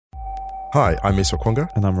Hi, I'm Musa Okwonga.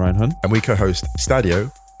 And I'm Ryan Hun. And we co-host Stadio,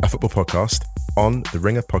 a football podcast on the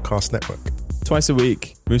Ringer Podcast Network. Twice a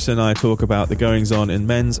week, Musa and I talk about the goings-on in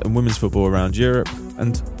men's and women's football around Europe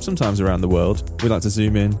and sometimes around the world. We like to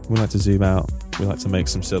zoom in, we like to zoom out, we like to make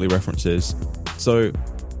some silly references. So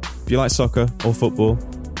if you like soccer or football,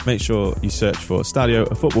 make sure you search for Stadio,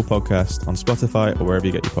 a football podcast on Spotify or wherever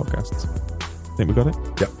you get your podcasts. Think we got it?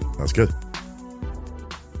 Yep, that's good.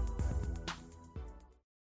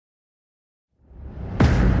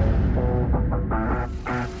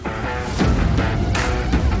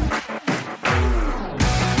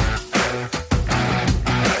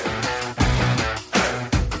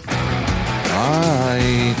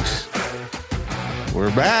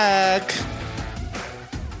 We're back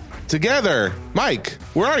together. Mike,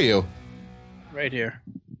 where are you? Right here.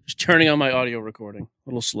 Just turning on my audio recording. A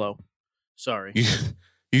little slow. Sorry.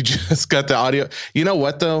 You just got the audio. You know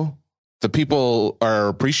what, though? The people are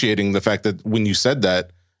appreciating the fact that when you said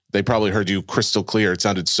that, they probably heard you crystal clear. It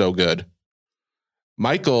sounded so good.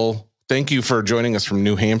 Michael, thank you for joining us from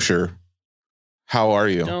New Hampshire. How are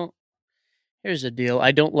you? Here's the deal.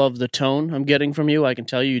 I don't love the tone I'm getting from you. I can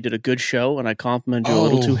tell you did a good show, and I complimented you a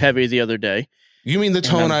little too heavy the other day. You mean the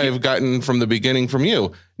tone I've gotten from the beginning from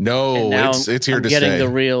you? No, it's here to stay. I'm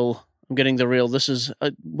getting the real. This is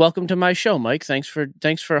welcome to my show, Mike. Thanks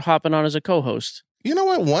for hopping on as a co-host. You know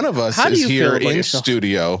what? One of us is here in yourself?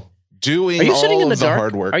 Studio doing all of the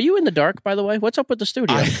hard work. Are you in the dark, by the way? What's up with the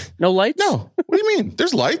studio? No lights? No. What do you mean?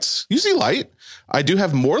 There's lights. You see light. I do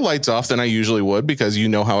have more lights off than I usually would because you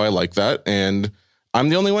know how I like that. And I'm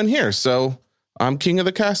the only one here. So I'm king of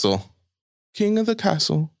the castle. King of the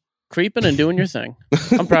castle. Creeping and doing your thing.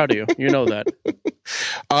 I'm proud of you. You know that.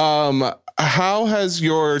 How has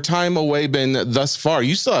your time away been thus far?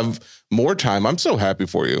 You still have more time. I'm so happy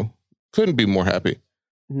for you. Couldn't be more happy.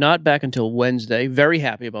 Not back until Wednesday. Very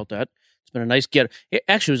happy about that. It's been a nice get. It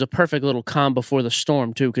actually was a perfect little calm before the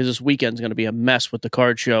storm, too, because this weekend's going to be a mess with the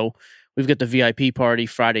card show. We've got the VIP party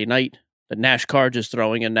Friday night that Nash Cards is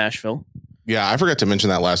throwing in Nashville. Yeah, I forgot to mention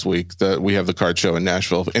that last week that we have the card show in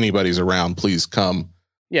Nashville. If anybody's around, please come.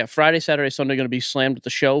 Yeah, Friday, Saturday, Sunday going to be slammed at the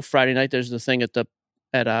show. Friday night, there's the thing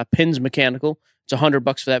at Pins Mechanical. It's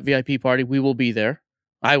 $100 for that VIP party. We will be there.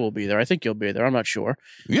 I will be there. I think you'll be there. I'm not sure.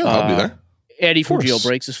 Yeah, I'll be there. Eddie from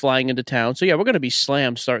Jailbreaks is flying into town. So, yeah, we're going to be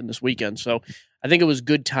slammed starting this weekend. So, I think it was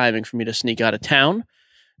good timing for me to sneak out of town.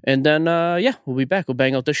 And then, we'll be back. We'll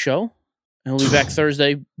bang out this show. And we'll be back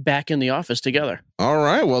Thursday, back in the office together. All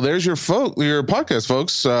right. Well, there's your podcast,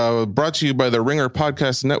 folks. Brought to you by the Ringer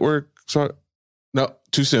Podcast Network. No,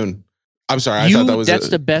 too soon. I'm sorry. I thought that was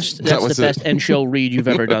the best end show read you've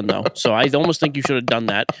ever done, though. So I almost think you should have done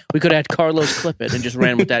that. We could have had Carlos clip it and just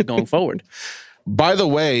ran with that going forward. By the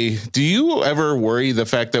way, do you ever worry the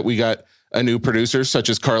fact that we got a new producer such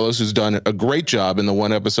as Carlos, who's done a great job in the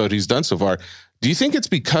one episode he's done so far? Do you think it's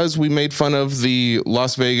because we made fun of the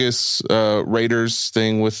Las Vegas Raiders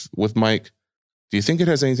thing with Mike? Do you think it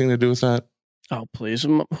has anything to do with that? Oh, please.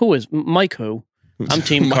 Who is Mike? Who? I'm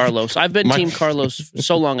Team Carlos. I've been Team Carlos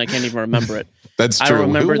so long I can't even remember it. That's true. I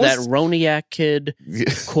remember that Roniak kid,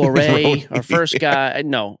 Corey, our first guy.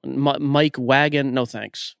 No, Mike Wagon. No,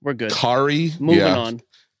 thanks. We're good. Kari? Moving on.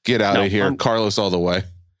 Get out of here. Carlos all the way.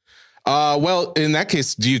 Well, in that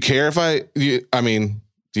case, do you care if I hit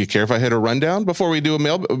a rundown before we do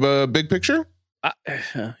a big picture?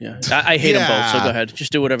 Yeah. I hate them both, so go ahead.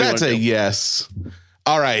 Just do whatever you want to do. That's a yes.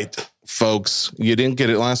 All right, folks. You didn't get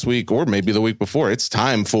it last week or maybe the week before. It's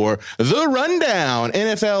time for the rundown.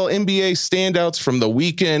 NFL, NBA standouts from the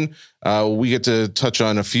weekend. We get to touch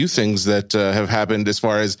on a few things that have happened as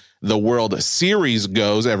far as the World Series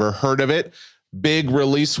goes. Ever heard of it? Big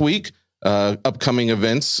release week, upcoming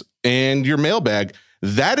events, and your mailbag.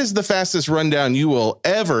 That is the fastest rundown you will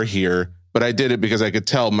ever hear, but I did it because I could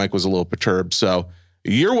tell Mike was a little perturbed. So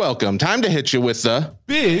you're welcome. Time to hit you with the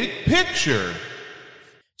big picture.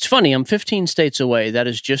 It's funny, I'm 15 states away. That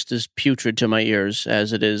is just as putrid to my ears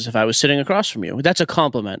as it is if I was sitting across from you. That's a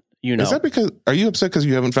compliment, you know. Is that because, are you upset because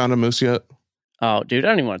you haven't found a moose yet? Oh, dude, I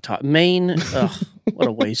don't even want to talk. Maine, what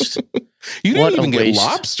a waste. You didn't even get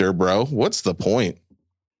lobster, bro. What's the point?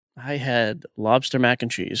 I had lobster mac and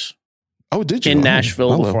cheese. Oh, did you? In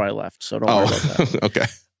Nashville before I left, so don't worry about that. Okay.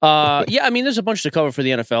 Yeah, I mean, there's a bunch to cover for the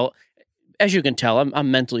NFL. As you can tell, I'm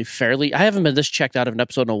mentally fairly... I haven't been this checked out of an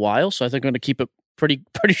episode in a while, so I think I'm going to keep it pretty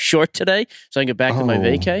short today so I can get back to my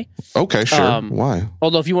vacay. Okay, sure. Why?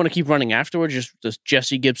 Although if you want to keep running afterwards, just this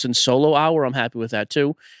Jesse Gibson solo hour, I'm happy with that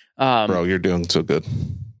too. Bro, you're doing so good.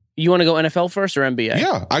 You want to go NFL first or NBA?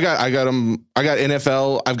 Yeah, I got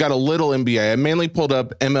NFL. I've got a little NBA. I mainly pulled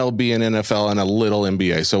up MLB and NFL and a little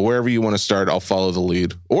NBA. So wherever you want to start, I'll follow the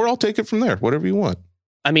lead, or I'll take it from there. Whatever you want.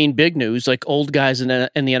 I mean, big news. Like, old guys in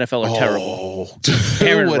the NFL are terrible.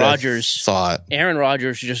 Aaron Rodgers. Aaron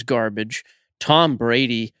Rodgers is just garbage. Tom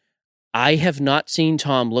Brady. I have not seen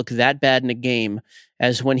Tom look that bad in a game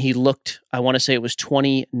as when he looked, I want to say it was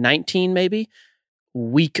 2019 maybe,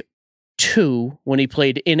 week 2, when he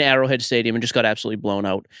played in Arrowhead Stadium and just got absolutely blown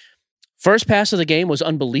out. First pass of the game was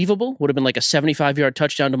unbelievable. Would have been like a 75-yard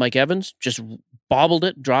touchdown to Mike Evans. Just bobbled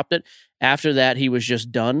it, dropped it. After that, he was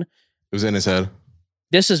just done. It was in his head.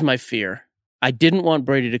 This is my fear. I didn't want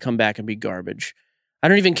Brady to come back and be garbage. I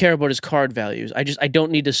don't even care about his card values. I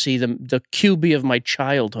don't need to see the QB of my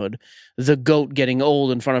childhood, the GOAT, getting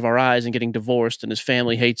old in front of our eyes and getting divorced, and his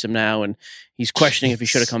family hates him now, and he's questioning if he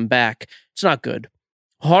should have come back. It's not good.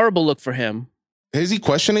 Horrible look for him. Is he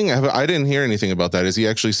questioning? I didn't hear anything about that. Is he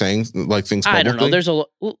actually saying like things publicly? I don't know. There's a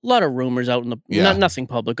lot of rumors out in the nothing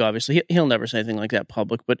public, obviously. He'll never say anything like that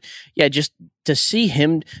public. But yeah, just to see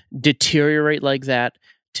him deteriorate like that,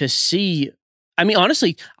 to see, I mean,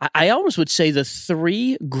 honestly, I almost would say the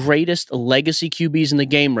 3 greatest legacy QBs in the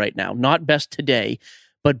game right now, not best today,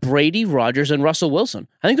 but Brady, Rodgers, and Russell Wilson.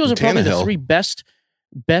 I think those are probably the 3 best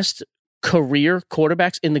career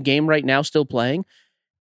quarterbacks in the game right now still playing.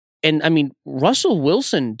 And I mean, Russell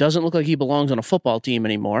Wilson doesn't look like he belongs on a football team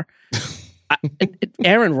anymore.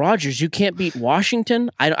 Aaron Rodgers, you can't beat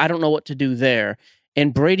Washington. I don't know what to do there.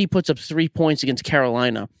 And Brady puts up 3 points against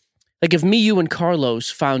Carolina. Like, if me, you, and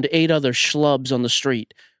Carlos found 8 other schlubs on the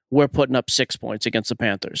street, we're putting up 6 points against the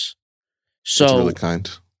Panthers. So that's really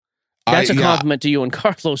kind. That's a compliment to you and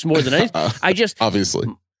Carlos more than anything. I just obviously.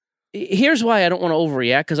 Here's why I don't want to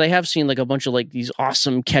overreact, because I have seen like a bunch of like these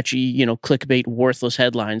awesome, catchy, clickbait, worthless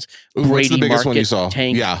headlines. Ooh, what's the Brady biggest market one you saw?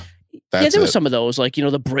 tank. Yeah, there was some of those, like,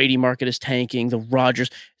 the Brady market is tanking, the Rodgers.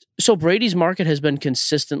 So Brady's market has been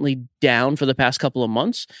consistently down for the past couple of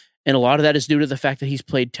months, and a lot of that is due to the fact that he's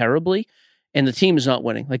played terribly, and the team is not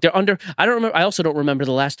winning. Like, they're under. I don't remember. I also don't remember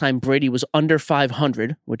the last time Brady was under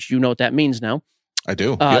 500, which you know what that means now. I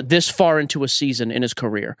do. This far into a season in his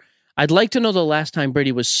career. I'd like to know the last time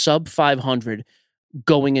Brady was sub 500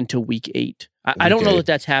 going into week 8. I don't know that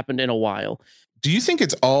that's happened in a while. Do you think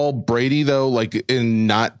it's all Brady though, like in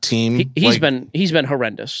not team? He's been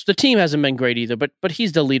horrendous. The team hasn't been great either, but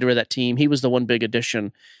he's the leader of that team. He was the one big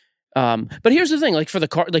addition. But here's the thing, like for the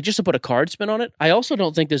card, like just to put a card spin on it, I also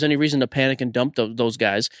don't think there's any reason to panic and dump those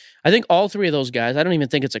guys. I think all 3 of those guys, I don't even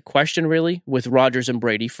think it's a question really with Rodgers and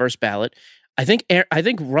Brady, first ballot. I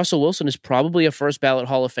think Russell Wilson is probably a first ballot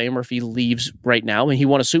Hall of Famer if he leaves right now. And he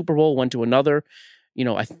won a Super Bowl, went to another.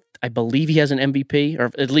 I believe he has an MVP,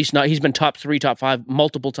 or at least not. He's been top 3, top 5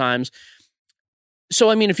 multiple times.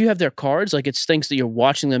 So, I mean, if you have their cards, like, it stinks that you're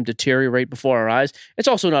watching them deteriorate before our eyes. It's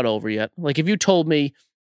also not over yet. Like, if you told me,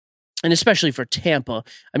 and especially for Tampa,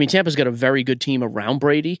 I mean, Tampa's got a very good team around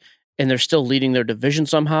Brady, and they're still leading their division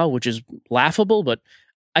somehow, which is laughable, but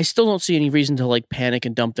I still don't see any reason to like panic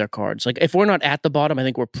and dump their cards. Like, if we're not at the bottom, I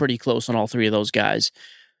think we're pretty close on all 3 of those guys.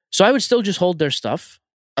 So I would still just hold their stuff.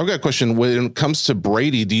 I've got a question. When it comes to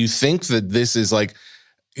Brady, do you think that this is like,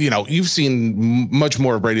 you've seen much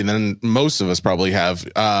more of Brady than most of us probably have.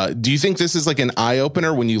 Do you think this is like an eye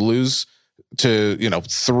opener when you lose to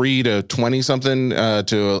 3 to 20 something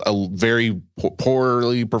to a very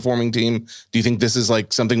poorly performing team? Do you think this is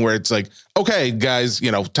like something where it's like, okay, guys,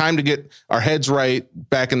 time to get our heads right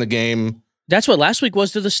back in the game? That's what last week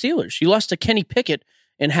was to the Steelers. You lost to Kenny Pickett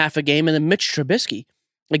in half a game, and then Mitch Trubisky.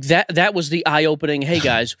 Like that was the eye opening. Hey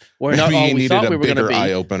guys, we're not all we thought we were going to be.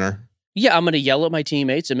 Eye opener. Yeah, I'm going to yell at my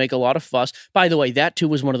teammates and make a lot of fuss. By the way, that too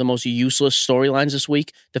was one of the most useless storylines this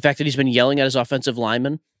week. The fact that he's been yelling at his offensive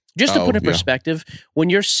lineman. Just to put in perspective, when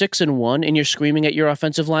you're 6-1 and you're screaming at your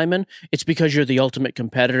offensive lineman, it's because you're the ultimate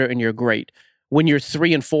competitor and you're great. When you're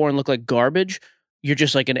 3-4 and look like garbage, you're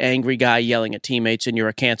just like an angry guy yelling at teammates and you're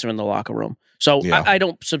a cancer in the locker room. So I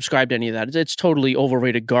don't subscribe to any of that. It's totally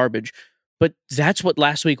overrated garbage. But that's what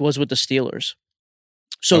last week was with the Steelers.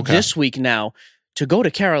 So this week now, to go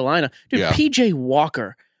to Carolina, dude, PJ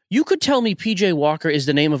Walker. You could tell me PJ Walker is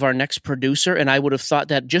the name of our next producer, and I would have thought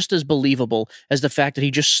that just as believable as the fact that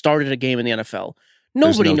he just started a game in the NFL.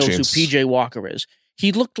 Nobody knows who PJ Walker is.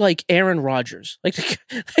 He looked like Aaron Rodgers. Like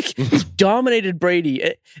he dominated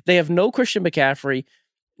Brady. They have no Christian McCaffrey,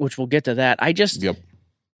 which we'll get to that.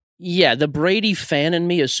 Yeah, the Brady fan in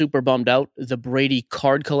me is super bummed out. The Brady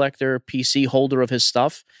card collector, PC holder of his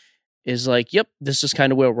stuff is like, yep, this is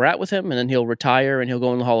kind of where we're at with him, and then he'll retire and he'll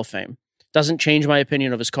go in the Hall of Fame. Doesn't change my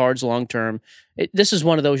opinion of his cards long term. This is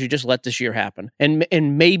one of those you just let this year happen. And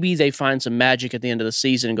maybe they find some magic at the end of the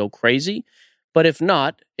season and go crazy. But if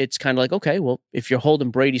not, it's kind of like, okay, well, if you're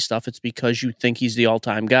holding Brady stuff, it's because you think he's the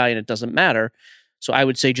all-time guy and it doesn't matter. So I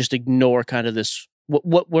would say just ignore kind of this,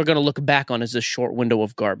 what we're going to look back on as this short window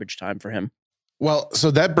of garbage time for him. Well,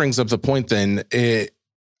 so that brings up the point then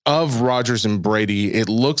of Rodgers and Brady. It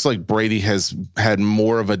looks like Brady has had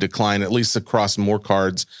more of a decline, at least across more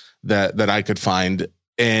cards that I could find.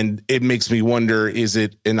 And it makes me wonder, is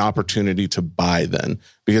it an opportunity to buy then?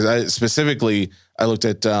 Because I looked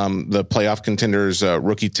at the playoff contenders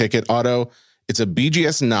rookie ticket auto. It's a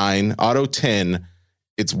BGS 9 auto 10.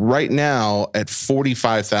 It's right now at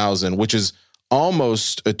 45,000, which is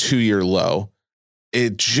almost a 2-year low.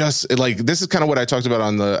 It just this is kind of what I talked about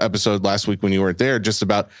on the episode last week when you weren't there, just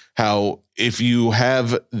about how if you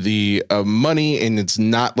have the money and it's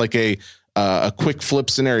not like a quick flip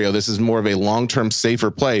scenario, this is more of a long-term safer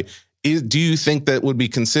play. Do you think that would be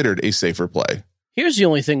considered a safer play? Here's the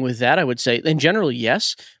only thing with that, I would say. In general,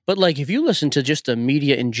 yes. But if you listen to just the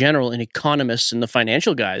media in general and economists and the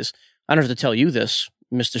financial guys, I don't have to tell you this,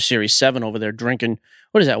 Mr. Series 7 over there drinking.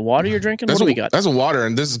 What is that, water you're drinking? What do we got? That's a water,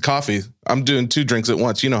 and this is coffee. I'm doing 2 drinks at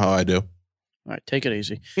once. You know how I do. All right, take it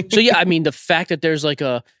easy. So, yeah, I mean, the fact that there's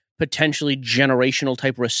a potentially generational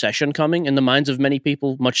type recession coming in the minds of many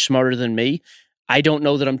people much smarter than me, I don't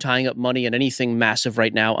know that I'm tying up money in anything massive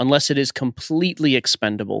right now unless it is completely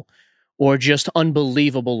expendable or just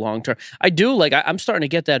unbelievable long-term. I do, I'm starting to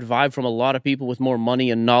get that vibe from a lot of people with more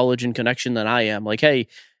money and knowledge and connection than I am. Hey,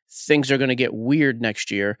 things are going to get weird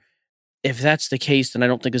next year. If that's the case, then I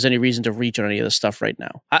don't think there's any reason to reach on any of this stuff right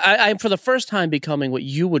now. I'm for the first time becoming what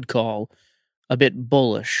you would call a bit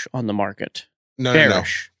bullish on the market. No.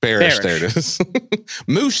 Bearish. There it is.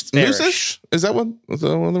 Moose-ish? Is that one? Was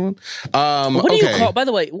that another one? What do you call? By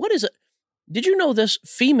the way, what is it? Did you know this?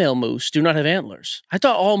 Female moose do not have antlers. I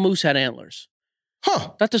thought all moose had antlers. Huh?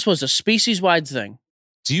 I thought this was a species-wide thing.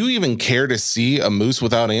 Do you even care to see a moose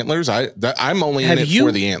without antlers? I'm only in it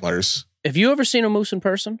for the antlers. Have you ever seen a moose in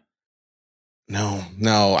person?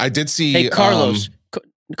 No. I did see. Hey, Carlos.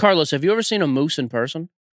 Carlos, have you ever seen a moose in person?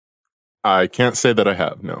 I can't say that I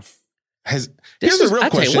have. No. Here's a real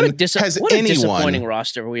question. What a disappointing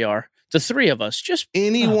roster we are. The 3 of us. Just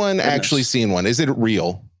anyone actually seen one? Is it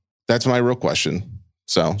real? That's my real question.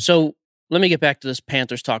 So let me get back to this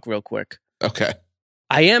Panthers talk real quick. Okay.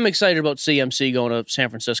 I am excited about CMC going to San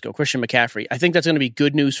Francisco. Christian McCaffrey. I think that's going to be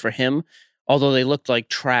good news for him, although they looked like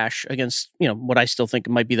trash against, what I still think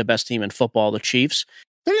might be the best team in football, the Chiefs.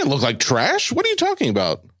 They didn't look like trash. What are you talking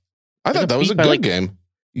about? I thought that was a good game.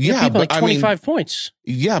 Yeah, but 25 points.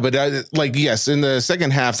 Yeah, but yes, in the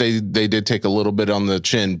second half, they did take a little bit on the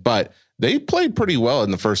chin, but they played pretty well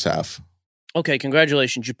in the first half. Okay,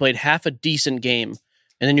 congratulations. You played half a decent game,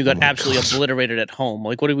 and then you got absolutely obliterated at home.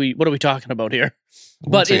 What are we talking about here?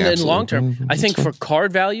 But in long term, I think for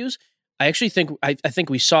card values, I actually think I think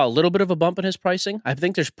we saw a little bit of a bump in his pricing. I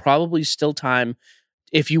think there's probably still time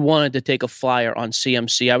if you wanted to take a flyer on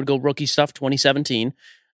CMC. I would go rookie stuff 2017.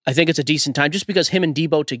 I think it's a decent time just because him and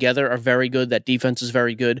Debo together are very good. That defense is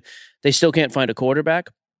very good. They still can't find a quarterback,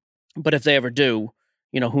 but if they ever do,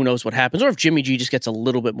 who knows what happens, or if Jimmy G just gets a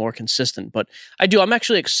little bit more consistent. But I'm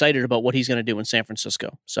actually excited about what he's going to do in San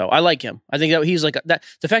Francisco. So I like him. I think that he's that.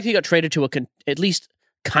 The fact that he got traded to at least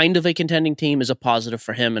kind of a contending team is a positive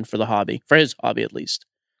for him and for his hobby at least.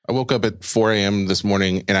 I woke up at 4 a.m. this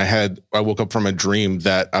morning and I woke up from a dream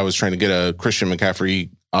that I was trying to get a Christian McCaffrey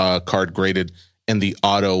card graded, and the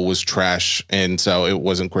auto was trash, and so it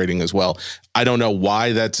wasn't grading as well. I don't know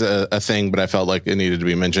why that's a thing, but I felt like it needed to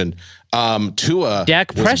be mentioned.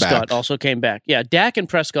 Dak Prescott also came back. Yeah, Dak and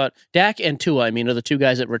Tua, are the 2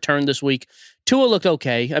 guys that returned this week. Tua looked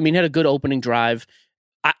okay. Had a good opening drive.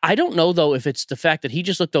 I don't know, though, if it's the fact that he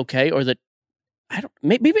just looked okay or that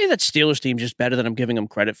maybe that Steelers team is just better than I'm giving them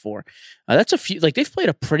credit for. That's a few, they've played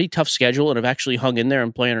a pretty tough schedule and have actually hung in there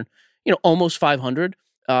and playing, almost 500.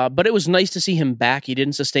 But it was nice to see him back. He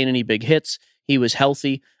didn't sustain any big hits. He was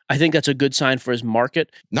healthy. I think that's a good sign for his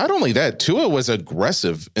market. Not only that, Tua was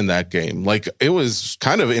aggressive in that game. It was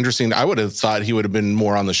kind of interesting. I would have thought he would have been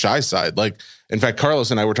more on the shy side. In fact,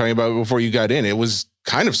 Carlos and I were talking about it before you got in. It was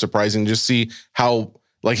kind of surprising to see how,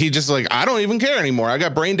 he just I don't even care anymore. I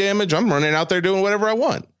got brain damage. I'm running out there doing whatever I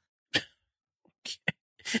want.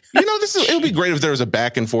 It would be great if there was a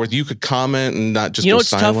back and forth. You could comment and not just go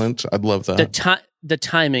silent. Tough? I'd love that. The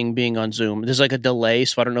timing being on Zoom, there's a delay,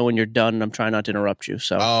 so I don't know when you're done, and I'm trying not to interrupt you.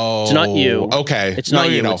 So it's not you. Okay. It's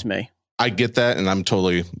not you, it's me. I get that, and I'm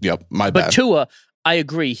totally, my bad. But Tua, I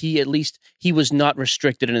agree. He was not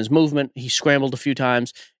restricted in his movement. He scrambled a few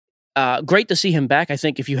times. Great to see him back. I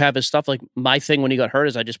think if you have his stuff, like my thing when he got hurt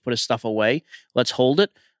is I just put his stuff away. Let's hold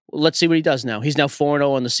it. Let's see what he does now. He's now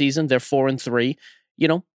 4-0 on the season. They're 4-3.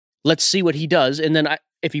 Let's see what he does. And then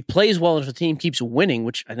if he plays well and if the team keeps winning,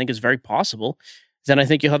 which I think is very possible, then I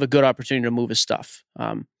think you'll have a good opportunity to move his stuff.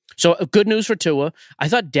 So good news for Tua. I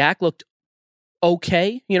thought Dak looked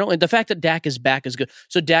okay, and the fact that Dak is back is good.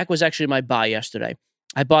 So Dak was actually my buy yesterday.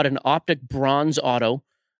 I bought an Optic Bronze Auto,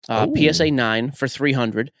 PSA 9 for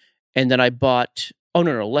 $300, and then I bought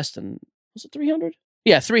less than, was it 300?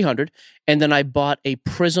 Yeah, 300, and then I bought a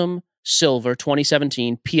Prism Silver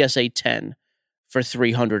 2017 PSA 10 for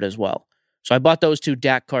 $300 as well. So I bought those 2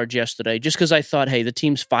 Dak cards yesterday just because I thought, hey, the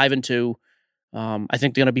team's 5-2. I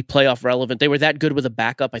think they're going to be playoff relevant. They were that good with a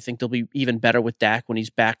backup. I think they'll be even better with Dak when he's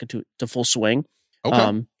back into full swing.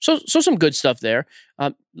 Okay. So some good stuff there.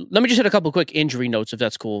 Let me just hit a couple quick injury notes if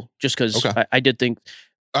that's cool, just because I did think.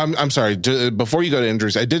 I'm sorry. Before you go to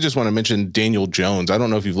injuries, I did just want to mention Daniel Jones. I don't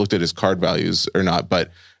know if you've looked at his card values or not, but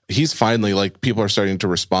he's finally people are starting to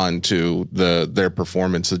respond to their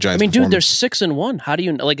performance. The Giants. Dude, they're 6-1. How do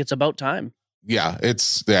you it's about time? Yeah,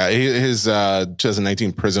 his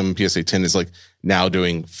 2019 Prism PSA 10 is now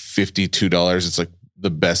doing $52. It's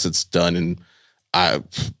the best it's done in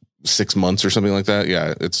 6 months or something like that.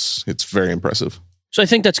 Yeah, it's very impressive. So I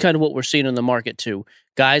think that's kind of what we're seeing in the market too.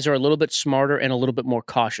 Guys are a little bit smarter and a little bit more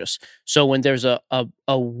cautious. So when there's a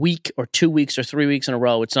week or 2 weeks or 3 weeks in a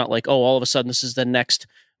row, it's not like, all of a sudden this is the next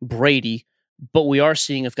Brady. But we are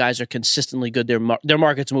seeing if guys are consistently good, their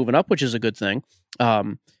market's moving up, which is a good thing.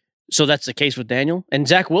 So that's the case with Daniel and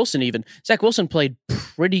Zach Wilson. Even Zach Wilson played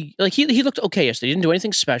pretty. He looked okay yesterday. He didn't do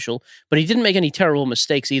anything special, but he didn't make any terrible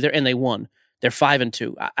mistakes either. And they won. They're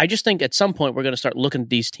 5-2. I just think at some point we're going to start looking at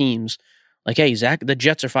these teams hey, Zach, the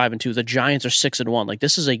Jets are 5-2. The Giants are 6-1.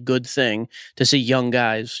 This is a good thing to see young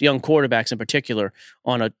guys, young quarterbacks in particular,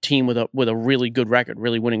 on a team with a really good record,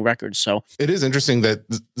 really winning record. So it is interesting that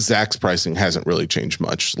Zach's pricing hasn't really changed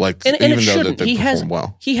much. Even though that they perform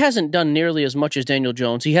well, he hasn't done nearly as much as Daniel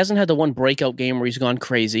Jones. He hasn't had the one breakout game where he's gone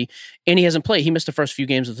crazy, and he hasn't played. He missed the first few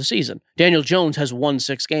games of the season. Daniel Jones has won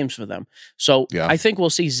 6 games for them. So I think we'll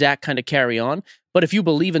see Zach kind of carry on. But if you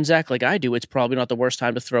believe in Zach like I do, it's probably not the worst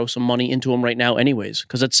time to throw some money into him right now anyways.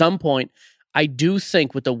 Because at some point, I do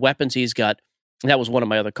think with the weapons he's got, and that was one of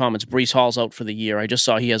my other comments, Breece Hall's out for the year. I just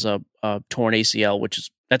saw he has a torn ACL,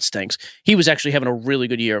 that stinks. He was actually having a really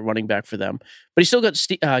good year running back for them. But he's still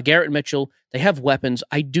got Garrett Mitchell. They have weapons.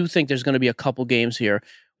 I do think there's going to be a couple games here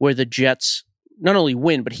where the Jets not only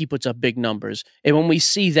win, but he puts up big numbers. And when we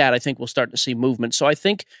see that, I think we'll start to see movement. So I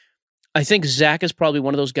think Zach is probably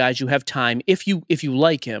one of those guys you have time. If you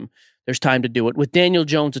like him, there's time to do it. With Daniel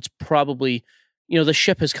Jones, it's probably, the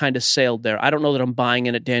ship has kind of sailed there. I don't know that I'm buying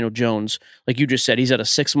in at Daniel Jones. Like you just said, he's at a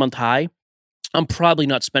 6-month high. I'm probably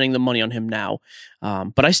not spending the money on him now.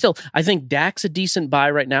 But I think Dak's a decent buy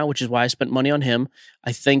right now, which is why I spent money on him.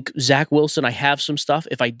 I think Zach Wilson, I have some stuff.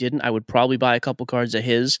 If I didn't, I would probably buy a couple cards of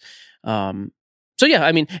his. So yeah,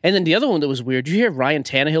 and then the other one that was weird, did you hear Ryan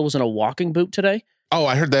Tannehill was in a walking boot today? Oh,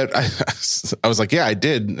 I heard that. I was like, yeah, I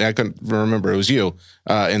did. I couldn't remember. It was you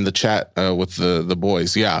in the chat with the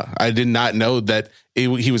boys. Yeah, I did not know that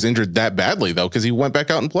he was injured that badly, though, because he went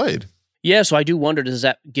back out and played. Yeah, so I do wonder, does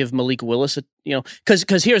that give Malik Willis,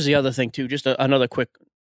 because here's the other thing, too, just another quick,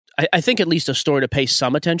 I think at least a story to pay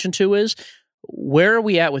some attention to is, where are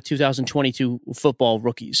we at with 2022 football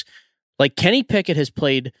rookies? Kenny Pickett has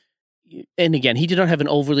played, and again, he did not have an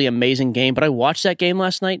overly amazing game, but I watched that game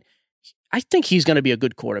last night. I think he's going to be a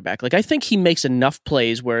good quarterback. I think he makes enough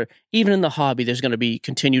plays where even in the hobby, there's going to be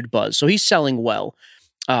continued buzz. So he's selling well.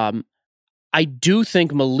 I do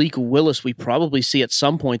think Malik Willis we probably see at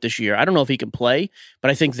some point this year. I don't know if he can play, but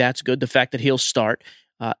I think that's good, the fact that he'll start.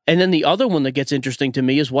 And then the other one that gets interesting to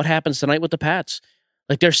me is what happens tonight with the Pats.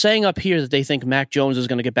 They're saying up here that they think Mac Jones is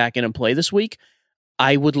going to get back in and play this week.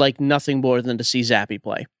 I would like nothing more than to see Zappy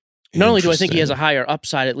play. Not only do I think he has a higher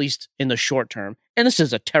upside, at least in the short term, and this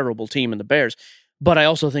is a terrible team in the Bears, but I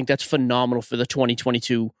also think that's phenomenal for the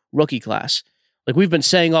 2022 rookie class. We've been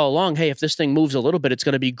saying all along, hey, if this thing moves a little bit, it's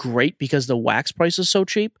going to be great because the wax price is so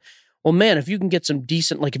cheap. Well, man, if you can get some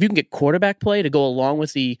decent, if you can get quarterback play to go along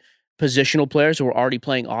with the positional players who are already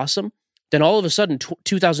playing awesome, then all of a sudden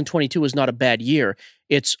 2022 is not a bad year.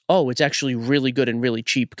 It's actually really good and really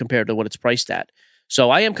cheap compared to what it's priced at. So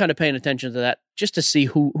I am kind of paying attention to that just to see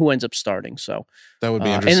who ends up starting. So that would be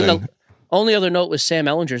interesting. And the only other note was Sam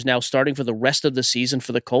Ehlinger is now starting for the rest of the season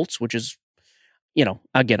for the Colts, which is,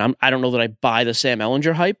 again, I don't know that I buy the Sam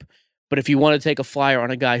Ehlinger hype, but if you want to take a flyer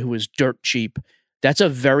on a guy who is dirt cheap, that's a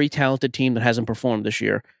very talented team that hasn't performed this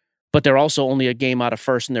year, but they're also only a game out of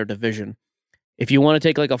first in their division. if you want to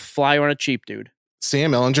take like a flyer on a cheap dude.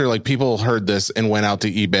 Sam Ellinger, like people heard this and went out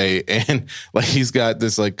to eBay and like he's got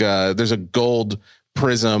this like there's a gold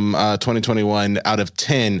Prism 2021 out of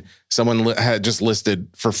 10. Someone had just listed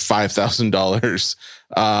for $5,000,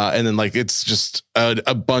 and then like it's just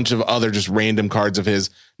a bunch of other just random cards of his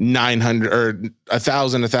 $900 or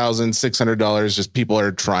 $600. Just people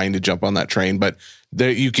are trying to jump on that train, but there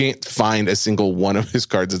you can't find a single one of his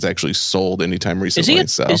cards that's actually sold anytime recently.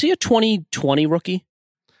 Is he a 2020 rookie?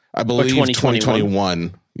 I believe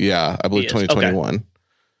 2021. Yeah, I believe 2021. Okay.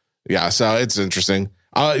 Yeah, so it's interesting.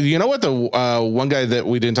 You know what? The one guy that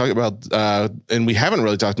we didn't talk about, and we haven't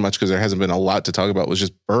really talked much because there hasn't been a lot to talk about, was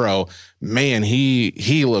just Burrow. Man,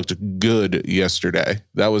 he looked good yesterday.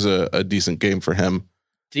 That was a decent game for him.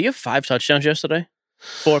 Did he have 5 touchdowns yesterday?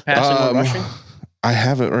 4 passing, 1 rushing? I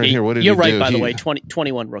have it right here. What did You're he right, do? by the way.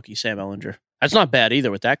 21 rookie, Sam Ellinger. That's not bad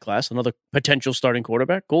either with that class. Another potential starting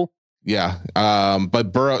quarterback. Cool. Yeah.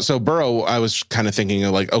 But Burrow, I was kind of thinking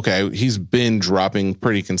of like, okay, he's been dropping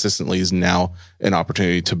pretty consistently. Is now an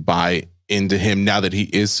opportunity to buy into him now that he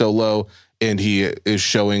is so low and he is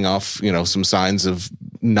showing off, some signs of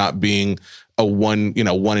not being a one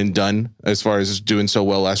and done as far as doing so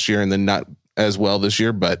well last year and then not as well this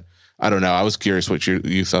year. But I don't know. I was curious what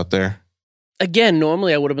you thought there. Again,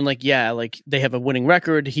 normally I would have been like, yeah, like they have a winning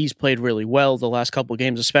record. He's played really well the last couple of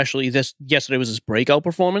games, especially yesterday was his breakout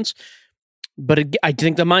performance. But I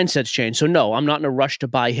think the mindset's changed. So no, I'm not in a rush to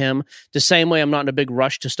buy him. The same way I'm not in a big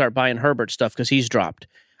rush to start buying Herbert stuff because he's dropped.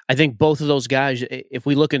 I think both of those guys, if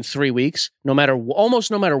we look in 3 weeks,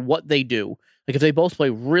 almost no matter what they do, like if they both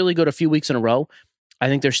play really good a few weeks in a row, I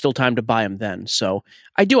think there's still time to buy them then. So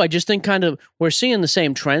I just think kind of we're seeing the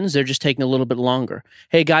same trends. They're just taking a little bit longer.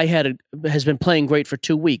 Hey, guy has been playing great for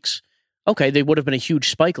 2 weeks. Okay, they would have been a huge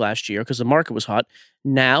spike last year because the market was hot.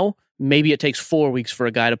 Now, maybe it takes 4 weeks for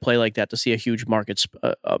a guy to play like that to see a huge market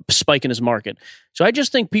spike in his market. So I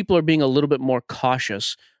just think people are being a little bit more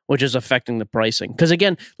cautious, which is affecting the pricing. Because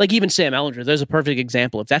again, like even Sam Ellinger, there's a perfect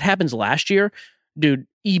example. If that happens last year, dude,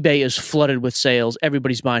 eBay is flooded with sales.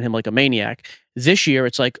 Everybody's buying him like a maniac. This year,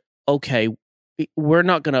 it's like, okay, we're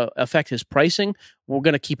not going to affect his pricing. We're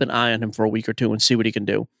going to keep an eye on him for a week or two and see what he can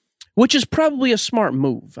do, which is probably a smart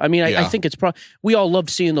move. I mean, I think it's we all loved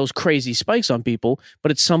seeing those crazy spikes on people,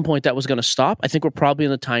 but at some point that was going to stop. I think we're probably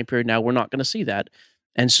in the time period now we're not going to see that.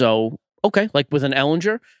 And so, okay, like with an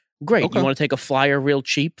Ellinger, great. Okay. You want to take a flyer real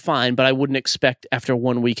cheap, fine, but I wouldn't expect after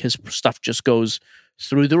 1 week his stuff just goes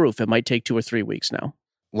through the roof. It might take 2 or 3 weeks now.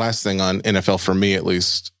 Last thing on NFL for me, at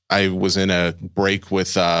least, I was in a break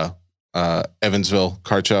with Evansville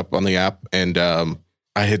Card Shop on the app, and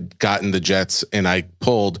I had gotten the Jets, and I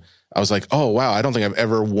was like, oh, wow, I don't think I've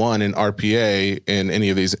ever won an RPA in any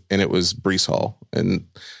of these, and it was Breece Hall. And,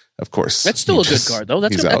 of course. That's still a good card, though.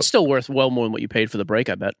 That's still worth well more than what you paid for the break,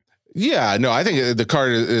 I bet. Yeah, no, I think the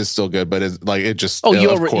card is still good, but it's like it just. Oh,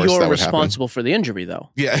 you're responsible for the injury,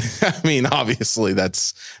 though. Yeah, I mean, obviously,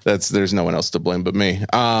 that's there's no one else to blame but me.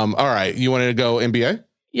 All right, you wanted to go NBA?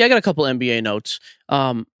 Yeah, I got a couple NBA notes.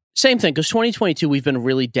 Same thing, because 2022 we've been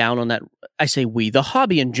really down on that. I say the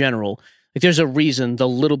hobby in general. Like, there's a reason the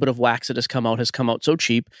little bit of wax that has come out so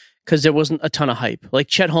cheap because there wasn't a ton of hype. Like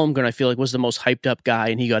Chet Holmgren, I feel like was the most hyped up guy,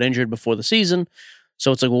 and he got injured before the season.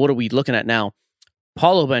 So it's like, well, what are we looking at now?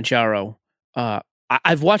 Paulo Banchero,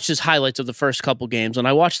 I've watched his highlights of the first couple games, and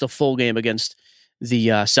I watched the full game against the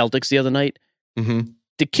Celtics the other night. Mm-hmm.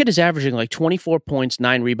 The kid is averaging like 24 points,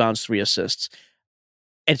 9 rebounds, 3 assists.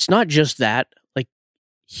 And it's not just that. Like,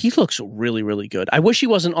 he looks really, really good. I wish he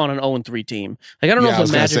wasn't on an 0-3 team. Like, I don't know if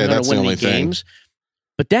the Magic are going to win any games,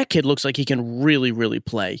 but that kid looks like he can really, really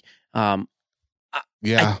play. I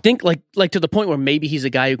think like to the point where maybe he's a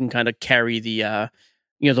guy who can kind of carry the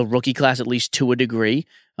the rookie class at least to a degree.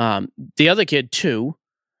 The other kid too,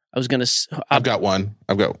 I've got one.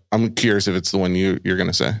 I'm curious if it's the one you're going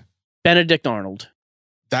to say. Benedict Arnold.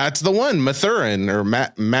 That's the one. Mathurin or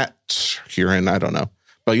Matt Huron. I don't know.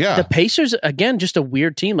 But yeah. The Pacers, again, just a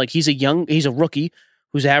weird team. Like he's a rookie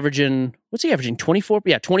who's averaging, what's he averaging? 24?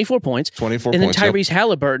 Yeah, 24 points. 24 and points. And then Tyrese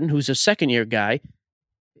Halliburton, who's a second-year guy,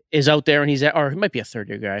 is out there, and or he might be a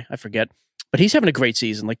third-year guy. I forget. But he's having a great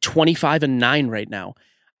season, like 25-9 right now.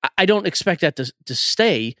 I don't expect that to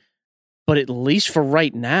stay, but at least for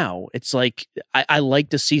right now, it's like I like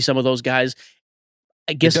to see some of those guys.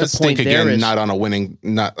 I guess the point there is not on a winning.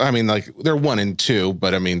 I mean, like they're 1-2,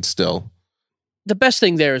 but I mean, still. The best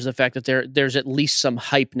thing there is the fact that there's at least some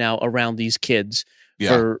hype now around these kids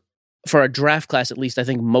for a draft class. At least I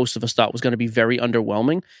think most of us thought was going to be very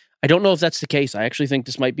underwhelming. I don't know if that's the case. I actually think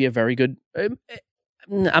this might be a very good. I'm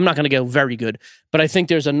not going to go very good, but I think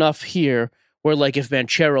there's enough here where, like, if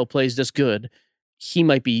Banchero plays this good, he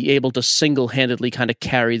might be able to single-handedly kind of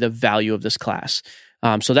carry the value of this class.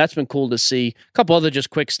 So that's been cool to see. A couple other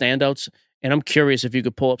just quick standouts, and I'm curious if you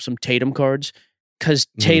could pull up some Tatum cards, because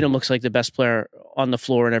Tatum looks like the best player on the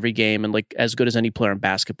floor in every game and like as good as any player in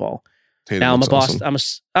basketball. Tatum now I'm a awesome.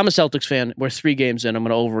 I'm a Celtics fan. We're 3 games in. I'm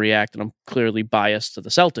going to overreact, and I'm clearly biased to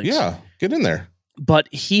the Celtics. Yeah, get in there. But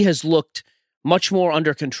he has looked much more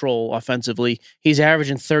under control offensively. He's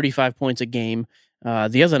averaging 35 points a game.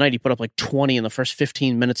 The other night, he put up like 20 in the first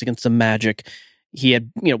 15 minutes against the Magic. He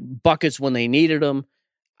had, buckets when they needed him.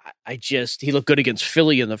 He looked good against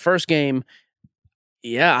Philly in the first game.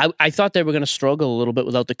 Yeah, I thought they were going to struggle a little bit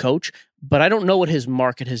without the coach, but I don't know what his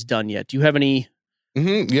market has done yet. Do you have any?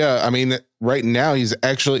 Yeah, I mean, right now he's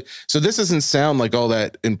actually, so this doesn't sound like all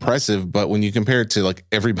that impressive, but when you compare it to like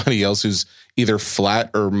everybody else who's either flat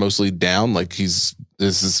or mostly down, like this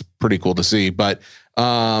is pretty cool to see. But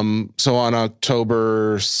so on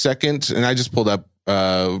October 2nd, and I just pulled up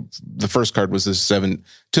the first card was the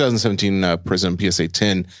 2017 Prism PSA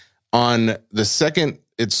 10. On the 2nd,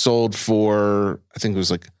 it sold for, I think it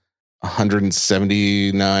was like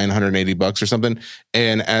 $179, $180 or something.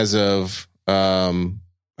 And as of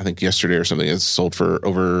I think yesterday or something, it's sold for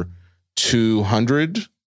over 200.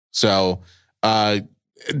 So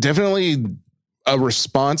definitely a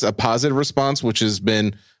positive response, which has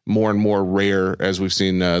been more and more rare as we've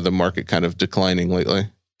seen the market kind of declining lately.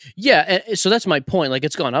 Yeah, so that's my point. Like,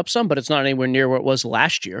 it's gone up some, but it's not anywhere near where it was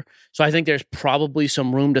last year. So I think there's probably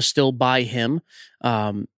some room to still buy him.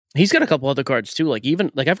 He's got a couple other cards too. Like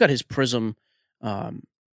I've got his Prism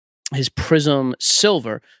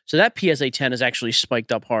Silver. So that PSA 10 has actually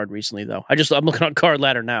spiked up hard recently, though. I'm looking on Card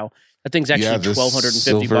Ladder now. That thing's actually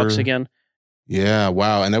 $1,250 again. Yeah,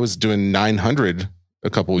 wow, and that was doing 900 a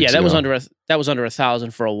couple weeks ago. Yeah, that was under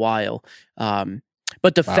 1,000 for a while.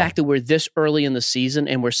 But the fact that we're this early in the season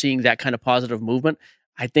and we're seeing that kind of positive movement,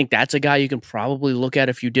 I think that's a guy you can probably look at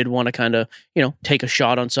if you did want to kind of, take a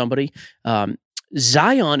shot on somebody.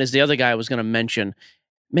 Zion is the other guy I was going to mention.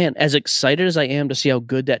 Man, as excited as I am to see how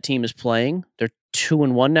good that team is playing, they're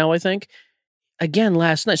 2-1 now, I think. Again,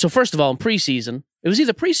 last night. So first of all, in preseason, it was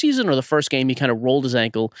either preseason or the first game, he kind of rolled his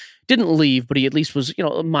ankle, didn't leave, but he at least was,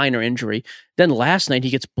 a minor injury. Then last night, he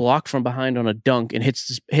gets blocked from behind on a dunk and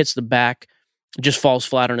hits the back, just falls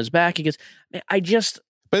flat on his back. But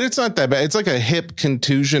it's not that bad. It's like a hip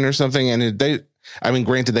contusion or something. And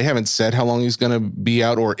granted, they haven't said how long he's going to be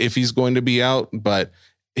out or if he's going to be out, but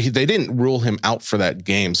they didn't rule him out for that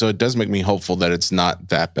game. So it does make me hopeful that it's not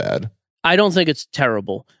that bad. I don't think it's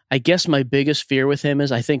terrible. I guess my biggest fear with him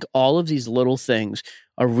is I think all of these little things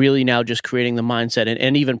are really now just creating the mindset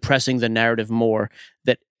and even pressing the narrative more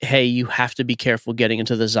that, hey, you have to be careful getting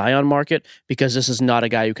into the Zion market because this is not a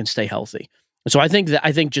guy who can stay healthy. So I think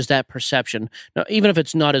just that perception, now, even if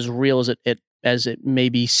it's not as real as it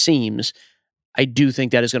maybe seems, I do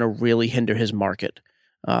think that is going to really hinder his market.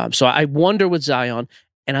 So I wonder with Zion,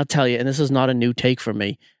 and I'll tell you, and this is not a new take from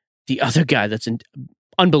me, the other guy that's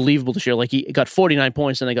unbelievable this year, like he got 49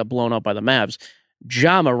 points and they got blown out by the Mavs.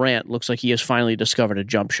 Ja Morant looks like he has finally discovered a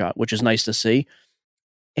jump shot, which is nice to see.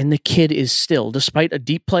 And the kid is still, despite a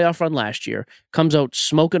deep playoff run last year, comes out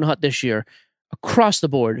smoking hot this year, across the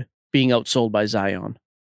board, being outsold by Zion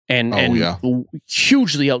and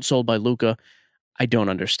hugely outsold by Luka. I don't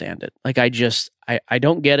understand it. Like, I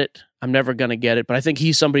don't get it. I'm never going to get it, but I think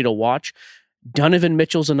he's somebody to watch. Donovan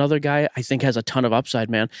Mitchell's another guy I think has a ton of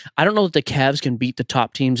upside, man. I don't know that the Cavs can beat the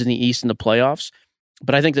top teams in the East in the playoffs,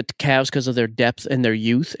 but I think that the Cavs, because of their depth and their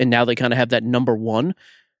youth, and now they kind of have that number one,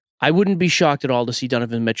 I wouldn't be shocked at all to see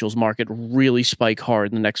Donovan Mitchell's market really spike hard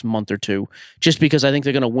in the next month or two, just because I think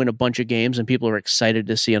they're going to win a bunch of games and people are excited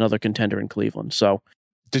to see another contender in Cleveland. So,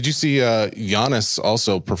 did you see Giannis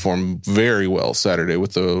also perform very well Saturday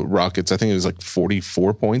with the Rockets? I think it was like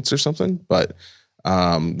 44 points or something, but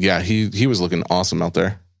he was looking awesome out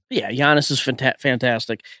there. Yeah, Giannis is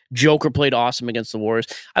fantastic. Joker played awesome against the Warriors.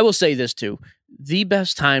 I will say this too, the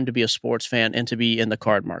best time to be a sports fan and to be in the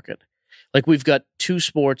card market. Like, we've got two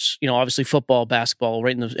sports, obviously football, basketball,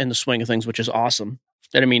 right in the swing of things, which is awesome.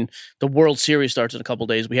 And I mean, the World Series starts in a couple of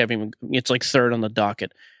days. It's like third on the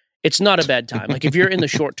docket. It's not a bad time. Like, if you're in the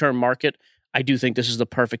short-term market, I do think this is the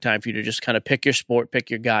perfect time for you to just kind of pick your sport, pick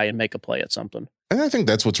your guy, and make a play at something. And I think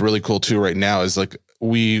that's what's really cool too right now is like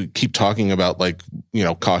we keep talking about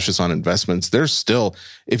cautious on investments. There's still,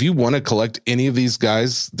 if you want to collect any of these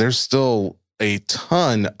guys, there's still a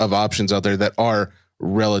ton of options out there that are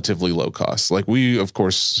relatively low cost. Like we, of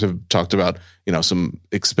course, have talked about, some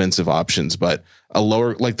expensive options, but a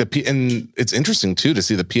lower, like and it's interesting too to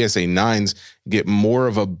see the PSA 9s get more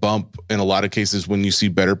of a bump in a lot of cases when you see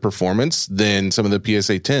better performance than some of the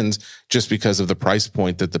PSA 10s, just because of the price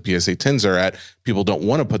point that the PSA 10s are at. People don't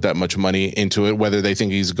want to put that much money into it, whether they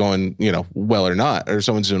think he's going, well or not, or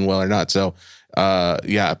someone's doing well or not. So,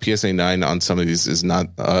 PSA 9 on some of these is not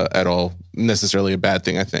at all necessarily a bad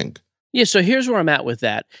thing, I think. Yeah, so here's where I'm at with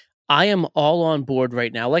that. I am all on board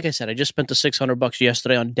right now. Like I said, I just spent the $600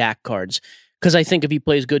 yesterday on Dak cards because I think if he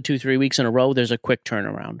plays good 2-3 weeks in a row, there's a quick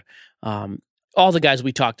turnaround. All the guys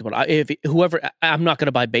we talked about, I'm not going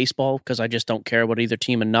to buy baseball because I just don't care about either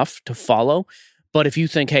team enough to follow. But if you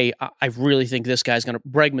think, hey, I really think this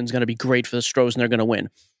Bregman's going to be great for the Stros and they're going to win,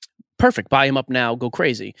 perfect. Buy him up now. Go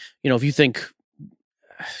crazy. If you think,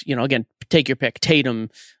 again, take your pick.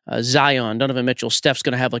 Tatum, Zion, Donovan Mitchell, Steph's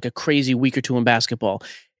going to have like a crazy week or two in basketball.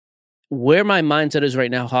 Where my mindset is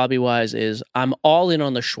right now, hobby-wise, is I'm all in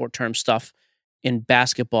on the short-term stuff in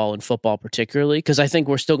basketball and football particularly, because I think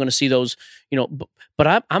we're still going to see those,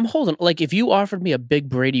 but I'm holding, like if you offered me a big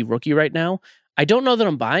Brady rookie right now, I don't know that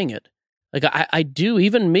I'm buying it. Like I do,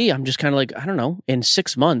 even me, I'm just kind of like, I don't know, in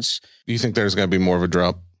 6 months. You think there's going to be more of a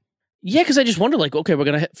drop? Yeah, because I just wonder, like, okay, we're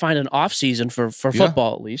going to find an off season for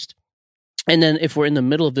football at least. And then if we're in the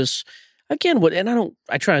middle of this, again,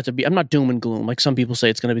 I try not to be, I'm not doom and gloom. Like some people say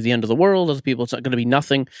it's going to be the end of the world. Other people, it's not going to be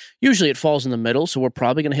nothing. Usually it falls in the middle. So we're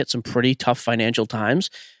probably going to hit some pretty tough financial times.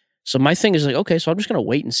 So my thing is like, okay, so I'm just going to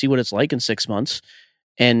wait and see what it's like in 6 months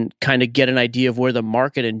and kind of get an idea of where the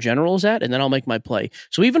market in general is at. And then I'll make my play.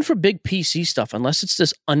 So even for big PC stuff, unless it's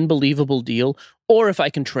this unbelievable deal, or if I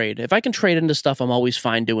can trade into stuff, I'm always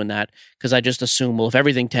fine doing that. Cause I just assume, well, if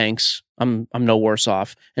everything tanks, I'm no worse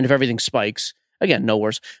off. And if everything spikes, again, no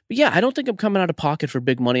worse. But yeah, I don't think I'm coming out of pocket for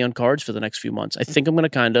big money on cards for the next few months. I think I'm going to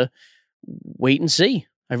kind of wait and see.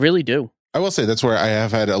 I really do. I will say that's where I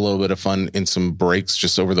have had a little bit of fun in some breaks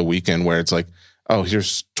just over the weekend where it's like, oh,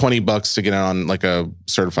 here's $20 to get on like a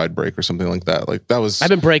certified break or something like that. Like that was, I've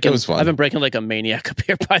been breaking, it was fun. I've been breaking like a maniac up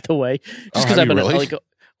here, by the way, just because I've been like,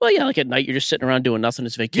 well, yeah, like at night, you're just sitting around doing nothing.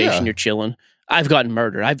 It's vacation. You're chilling. I've gotten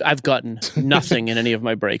murdered. I've gotten nothing in any of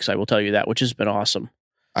my breaks. I will tell you that, which has been awesome.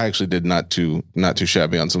 I actually did not too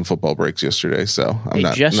shabby on some football breaks yesterday, so I'm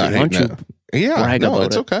not Jesse, not hating it. Yeah, no,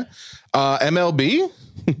 it's okay. MLB.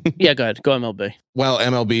 Yeah, go ahead. Go MLB. Well,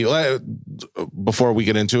 MLB. Before we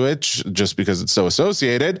get into it, just because it's so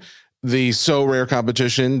associated, the So Rare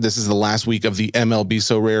competition. This is the last week of the MLB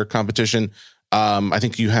So Rare competition. I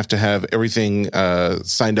think you have to have everything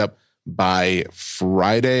signed up by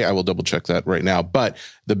Friday. I will double check that right now. But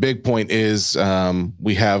the big point is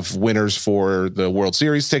we have winners for the World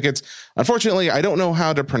Series tickets. Unfortunately, I don't know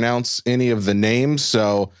how to pronounce any of the names,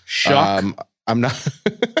 so I'm not.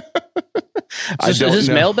 Is this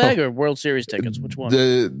Mailbag or World Series tickets? Which one?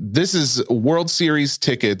 This is World Series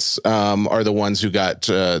tickets are the ones who got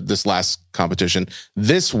this last competition.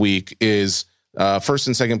 This week is first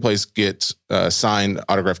and second place get signed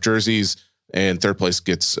autographed jerseys, and third place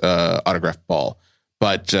gets autographed ball.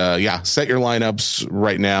 But set your lineups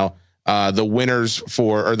right now. The winner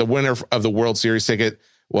of the World Series ticket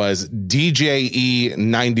was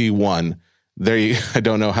DJE91. I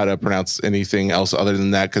don't know how to pronounce anything else other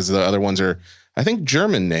than that because the other ones are, I think,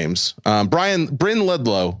 German names. Bryn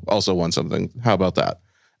Ledlow also won something. How about that?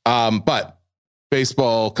 But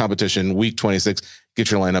baseball competition, week 26.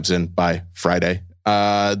 Get your lineups in by Friday.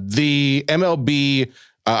 The MLB,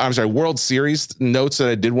 World Series notes that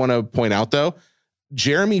I did want to point out, though.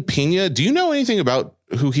 Jeremy Pena, do you know anything about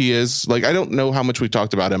who he is? Like, I don't know how much we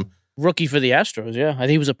talked about him. Rookie for the Astros, yeah. I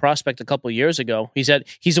think he was a prospect a couple of years ago. He's the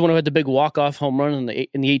one who had the big walk-off home run in the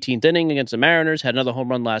 18th inning against the Mariners, had another home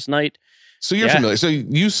run last night. So you're familiar. So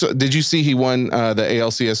did you see he won the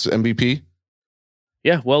ALCS MVP?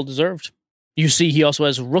 Yeah, well-deserved. You see he also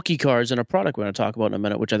has rookie cards and a product we're going to talk about in a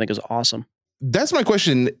minute, which I think is awesome. That's my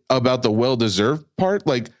question about the well-deserved part.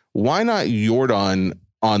 Like, why not Jordan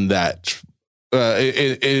on that for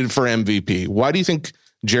MVP? Why do you think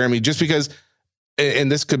Jeremy, just because,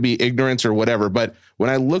 and this could be ignorance or whatever, but when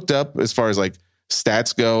I looked up as far as like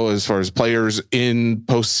stats go, as far as players in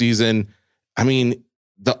postseason, I mean,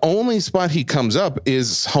 the only spot he comes up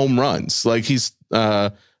is home runs. Like he's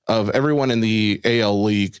of everyone in the AL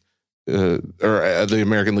League or the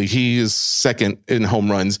American League, he is second in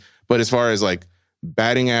home runs. But as far as like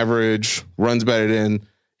batting average, runs batted in,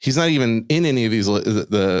 he's not even in any of these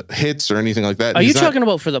the hits or anything like that. Are you talking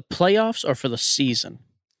about for the playoffs or for the season?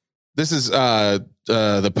 This is the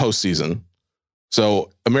postseason. So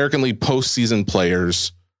American League postseason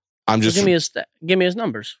players. Give me his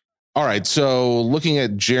numbers. All right. So looking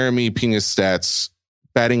at Jeremy Pena's stats,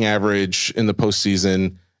 batting average in the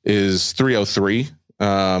postseason is 303.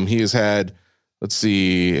 He has had, let's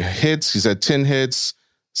see, hits. He's had 10 hits,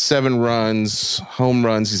 7 runs, home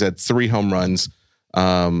runs. He's had 3 home runs.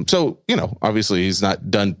 So, obviously he's not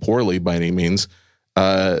done poorly by any means.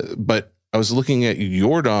 But I was looking at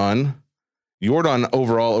Jordan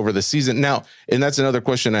overall over the season. Now, and that's another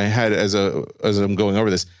question I had as I'm going over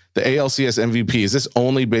this. The ALCS MVP, is this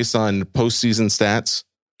only based on postseason stats?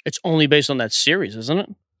 It's only based on that series, isn't it?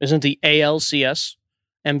 Isn't the ALCS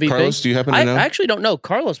MVP? Carlos, do you happen to know? I actually don't know.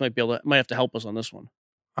 Carlos might have to help us on this one.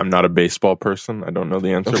 I'm not a baseball person. I don't know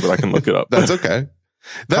the answer, but I can look it up. That's okay.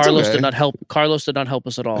 Carlos did not help. Carlos did not help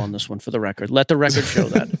us at all on this one, for the record. Let the record show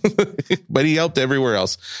that. But he helped everywhere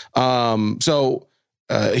else. So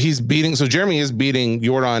Jeremy is beating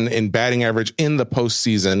Jordan in batting average in the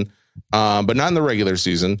postseason, but not in the regular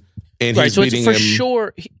season. And he's beating him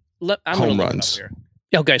sure. home runs.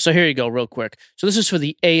 Okay, so here you go, real quick. So this is for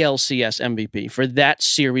the ALCS MVP for that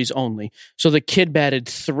series only. So the kid batted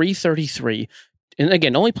 .333, and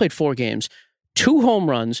again, only played 4 games, 2 home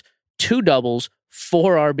runs, 2 doubles,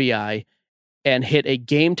 4 RBI, and hit a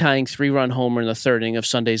game-tying 3-run homer in the 3rd inning of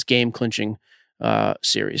Sunday's game-clinching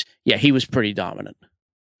series. Yeah, he was pretty dominant.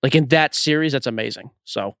 Like in that series, that's amazing.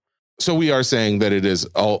 So we are saying that it is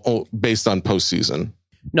all based on postseason.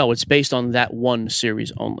 No, it's based on that one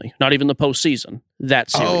series only. Not even the postseason.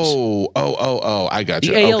 That series. Oh! I got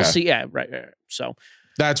you. The ALC, okay. yeah, right. So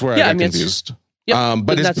that's where I got confused.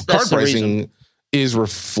 But his card pricing is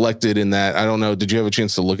reflected in that. I don't know. Did you have a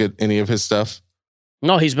chance to look at any of his stuff?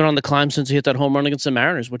 No, he's been on the climb since he hit that home run against the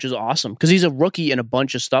Mariners, which is awesome because he's a rookie in a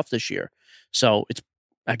bunch of stuff this year. So it's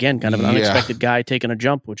again kind of an unexpected guy taking a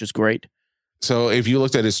jump, which is great. So if you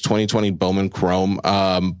looked at his 2020 Bowman Chrome,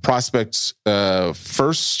 prospects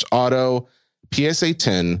first auto PSA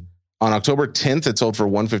 10 on October 10th, it sold for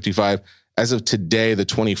 $155. As of today, the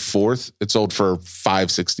 24th, it sold for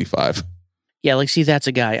 $565. Yeah, see, that's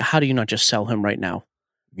a guy. How do you not just sell him right now?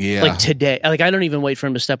 Yeah. Like today. I don't even wait for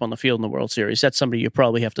him to step on the field in the World Series. That's somebody you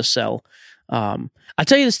probably have to sell. I'll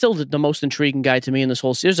tell you, still the most intriguing guy to me in this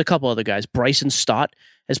whole series. There's a couple other guys. Bryson Stott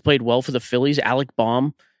has played well for the Phillies. Alec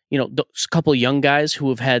Baum. A couple of young guys who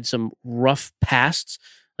have had some rough pasts.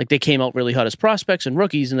 Like they came out really hot as prospects and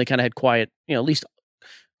rookies, and they kind of had quiet, at least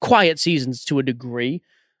quiet seasons to a degree.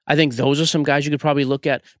 I think those are some guys you could probably look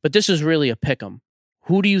at. But this is really a pick 'em.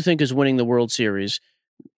 Who do you think is winning the World Series?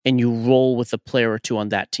 And you roll with a player or two on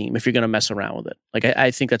that team if you're going to mess around with it. Like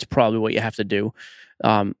I think that's probably what you have to do.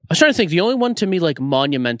 I was trying to think. The only one to me, like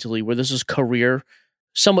monumentally, where this is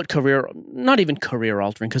somewhat career, not even career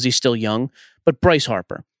altering because he's still young, but Bryce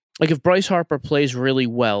Harper. Like if Bryce Harper plays really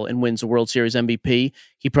well and wins the World Series MVP,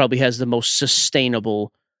 he probably has the most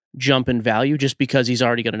sustainable jump in value just because he's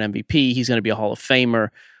already got an MVP. He's going to be a Hall of Famer.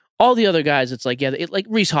 All the other guys, it's like, like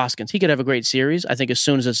Rhys Hoskins, he could have a great series. I think as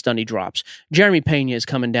soon as it's done, he drops. Jeremy Pena is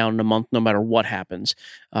coming down in a month no matter what happens.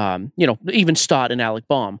 Even Stott and Alec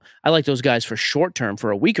Baum. I like those guys for short term,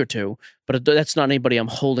 for a week or two, but that's not anybody I'm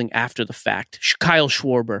holding after the fact. Kyle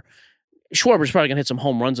Schwarber. Schwarber's probably going to hit some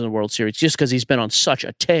home runs in the World Series just because he's been on such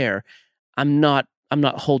a tear. I'm not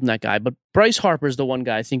holding that guy, but Bryce Harper is the one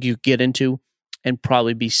guy I think you get into and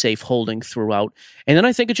probably be safe holding throughout. And then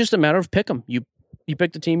I think it's just a matter of pick 'em. You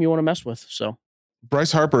pick the team you want to mess with. So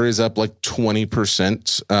Bryce Harper is up like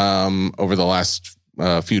 20% over the last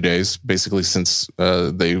few days, basically since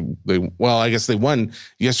I guess they won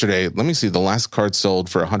yesterday. Let me see. The last card sold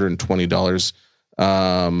for $120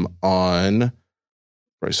 on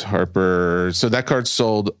Bryce Harper. So that card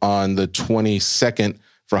sold on the 22nd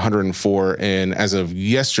for $104, and as of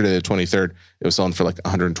yesterday, the 23rd, it was selling for like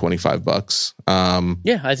 $125.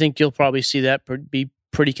 I think you'll probably see that be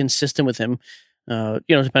pretty consistent with him.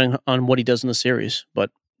 Depending on what he does in the series,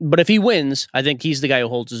 but if he wins, I think he's the guy who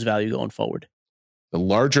holds his value going forward. The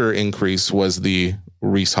larger increase was the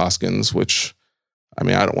Rhys Hoskins, which, I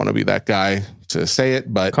mean, I don't want to be that guy to say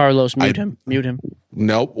it, but Carlos, mute him.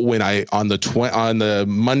 Nope. When on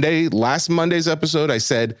the last Monday's episode, I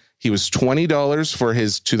said he was $20 for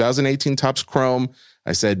his 2018 Topps Chrome.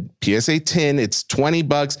 I said PSA 10, it's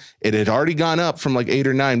 $20. It had already gone up from like 8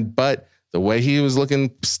 or 9, but the way he was looking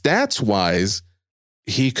stats wise,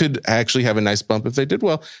 he could actually have a nice bump if they did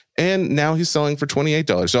well. And now he's selling for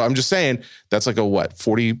 $28. So I'm just saying that's like a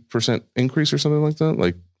 40% increase or something like that.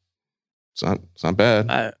 Like it's not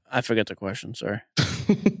bad. I forget the question. Sorry.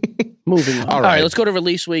 Moving on. All right, let's go to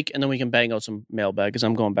release week and then we can bang out some mailbag because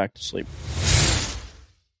I'm going back to sleep.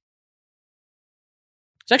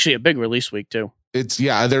 It's actually a big release week too.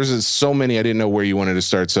 There's so many. I didn't know where you wanted to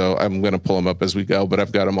start. So I'm going to pull them up as we go, but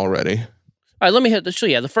I've got them already. All right, let me hit this. So,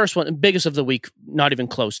 yeah, the first one, biggest of the week, not even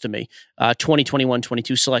close to me.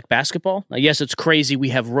 2021-22 Select Basketball. Now, yes, it's crazy. We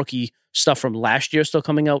have rookie stuff from last year still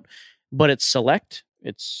coming out, but it's Select.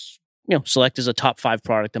 It's, Select is a top 5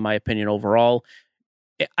 product in my opinion overall.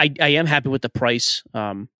 I am happy with the price.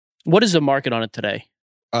 What is the market on it today?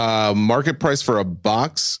 Market price for a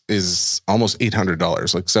box is almost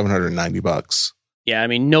 $800, like $790. Yeah, I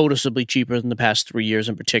mean, noticeably cheaper than the past 3 years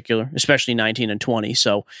in particular, especially 19 and 20.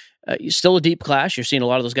 So, still a deep class. You're seeing a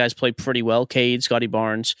lot of those guys play pretty well. Cade, Scotty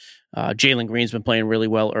Barnes, Jalen Green's been playing really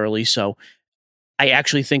well early. So, I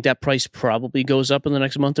actually think that price probably goes up in the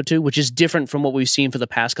next month or two, which is different from what we've seen for the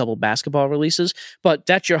past couple basketball releases. But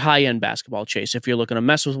that's your high-end basketball chase. If you're looking to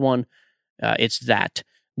mess with one, it's that.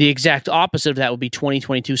 The exact opposite of that would be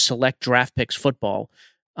 2022 Select Draft Picks Football.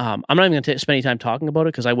 I'm not even going to spend any time talking about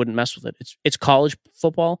it because I wouldn't mess with it. It's college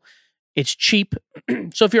football. It's cheap.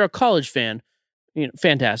 So if you're a college fan,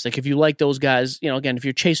 fantastic. If you like those guys, again, if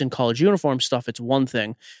you're chasing college uniform stuff, it's one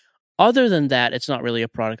thing. Other than that, it's not really a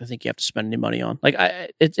product I think you have to spend any money on. Like,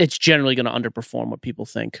 it's generally going to underperform what people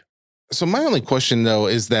think. So my only question, though,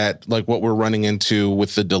 is that like what we're running into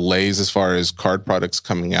with the delays as far as card products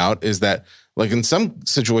coming out is that like in some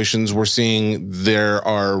situations we're seeing there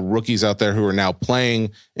are rookies out there who are now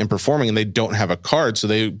playing and performing and they don't have a card. So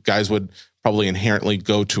they guys would probably inherently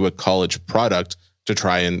go to a college product to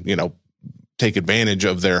try and, take advantage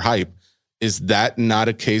of their hype. Is that not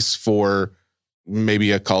a case for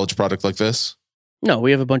maybe a college product like this? No,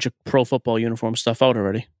 we have a bunch of pro football uniform stuff out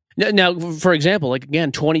already. Now, for example, like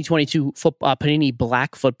again, 2022 Panini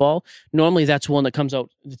Black Football. Normally, that's one that comes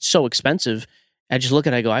out. It's so expensive. I just look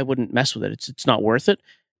at it, I go, I wouldn't mess with it. It's not worth it.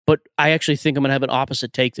 But I actually think I'm going to have an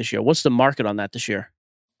opposite take this year. What's the market on that this year?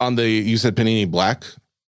 You said Panini Black?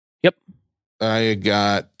 Yep. I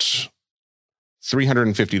got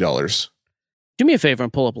 $350. Do me a favor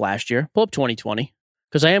and pull up last year. Pull up 2020.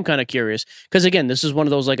 Because I am kind of curious. Because again, this is one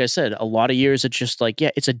of those, like I said, a lot of years it's just like, yeah,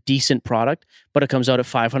 it's a decent product, but it comes out at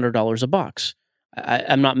 $500 a box.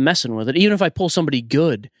 I'm not messing with it. Even if I pull somebody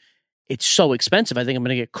good, it's so expensive. I think I'm going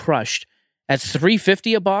to get crushed. At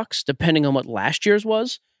 $350 a box, depending on what last year's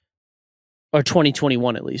was, or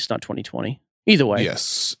 2021 at least, not 2020. Either way.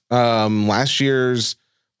 Yes. Last year's,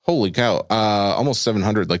 holy cow, almost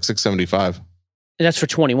 700, like 675. That's for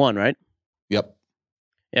 21, right? Yep.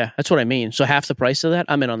 Yeah, that's what I mean. So half the price of that,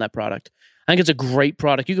 I'm in on that product. I think it's a great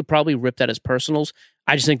product. You could probably rip that as personals.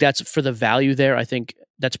 I just think that's for the value there. I think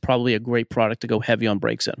that's probably a great product to go heavy on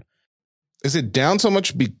breaks in. Is it down so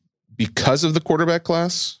much because of the quarterback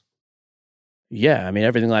class? Yeah, I mean,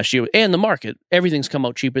 everything last year and the market, everything's come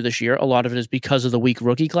out cheaper this year. A lot of it is because of the weak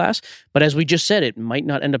rookie class. But as we just said, it might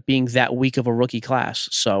not end up being that weak of a rookie class.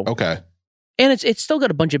 So okay. And it's still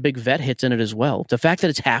got a bunch of big vet hits in it as well. The fact that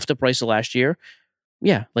it's half the price of last year,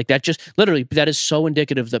 yeah, like that just literally, that is so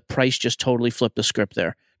indicative that price just totally flipped the script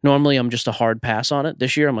there. Normally, I'm just a hard pass on it.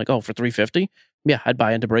 This year, I'm like, oh, for $350, yeah, I'd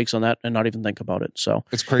buy into breaks on that and not even think about it. So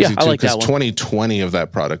it's crazy yeah, too, because 2020 of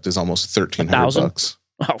that product is almost $1,300.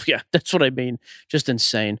 Oh, yeah, that's what I mean. Just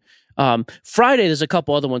insane. Friday, there's a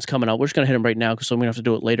couple other ones coming out. We're just going to hit them right now because I'm going to have to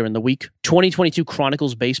do it later in the week. 2022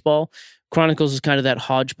 Chronicles Baseball. Chronicles is kind of that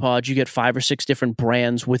hodgepodge. You get 5 or 6 different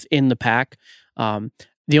brands within the pack.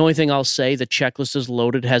 The only thing I'll say, the checklist is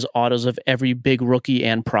loaded, has autos of every big rookie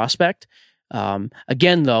and prospect.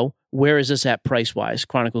 Again, though, where is this at price-wise?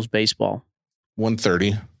 Chronicles Baseball.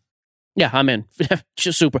 $130. Yeah, I'm in.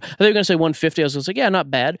 Just super. I thought you were going to say $150. I was going to say, yeah, not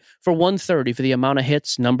bad. For $130, for the amount of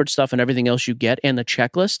hits, numbered stuff, and everything else you get, and the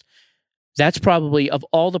checklist, that's probably, of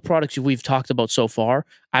all the products we've talked about so far,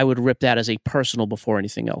 I would rip that as a personal before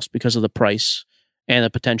anything else because of the price and the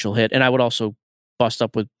potential hit. And I would also bust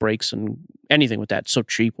up with breaks and anything with that. It's so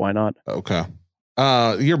cheap. Why not? Okay.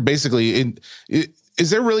 You're basically, is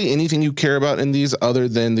there really anything you care about in these other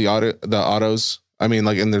than the autos? I mean,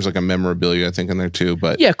 like, and there's like a memorabilia, I think, in there too,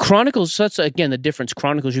 but yeah, Chronicles, that's again the difference.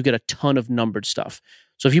 Chronicles, you get a ton of numbered stuff.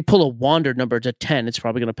 So if you pull a Wander number to 10, it's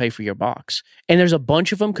probably going to pay for your box. And there's a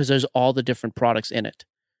bunch of them because there's all the different products in it.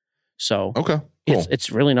 So okay, cool.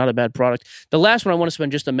 It's really not a bad product. The last one I want to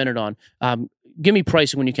spend just a minute on, give me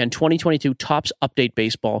pricing when you can. 2022 Topps Update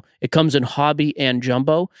Baseball. It comes in hobby and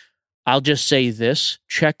jumbo. I'll just say this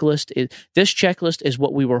checklist is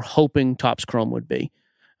what we were hoping Topps Chrome would be.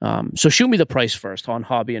 So shoot me the price first on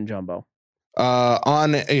hobby and jumbo.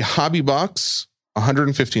 On a hobby box,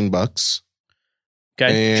 $115.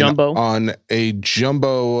 Okay, and jumbo. On a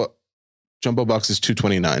jumbo box is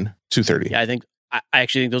 $229, $230. Yeah, I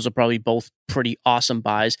actually think those are probably both pretty awesome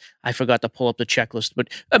buys. I forgot to pull up the checklist, but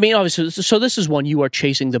I mean, obviously, so this is one you are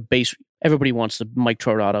chasing the base. Everybody wants the Mike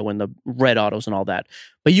Trout auto and the red autos and all that,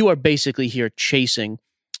 but you are basically here chasing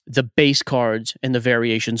the base cards and the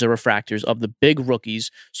variations or refractors of the big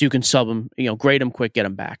rookies, so you can sub them, grade them quick, get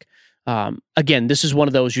them back. Again, this is one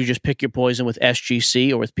of those you just pick your poison with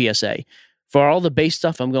SGC or with PSA. For all the base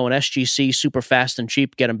stuff, I'm going SGC, super fast and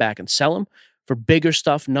cheap, get them back and sell them. For bigger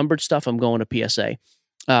stuff, numbered stuff, I'm going to PSA.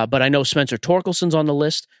 But I know Spencer Torkelson's on the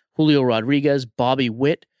list, Julio Rodriguez, Bobby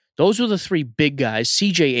Witt. Those were the three big guys.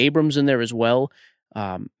 CJ Abrams in there as well.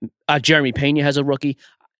 Jeremy Pena has a rookie.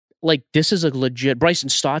 Like, this is a legit. Bryson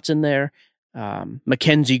Stott's in there.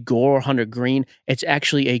 Mackenzie Gore, Hunter Green. It's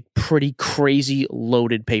actually a pretty crazy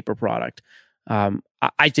loaded paper product.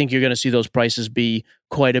 I think you're going to see those prices be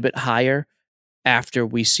quite a bit higher after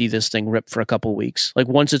we see this thing rip for a couple weeks. Like,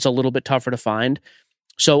 once it's a little bit tougher to find.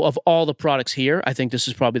 So of all the products here, I think this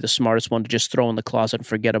is probably the smartest one to just throw in the closet and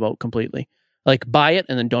forget about completely. Like, buy it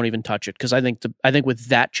and then don't even touch it, because I think with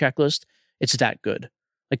that checklist, it's that good.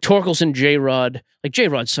 Like Torkelson, J-Rod, like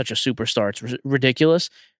J-Rod's such a superstar, it's ridiculous,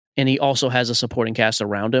 and he also has a supporting cast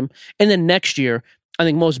around him. And then next year, I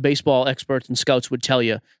think most baseball experts and scouts would tell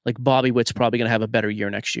you, like, Bobby Witt's probably going to have a better year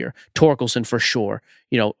next year. Torkelson for sure.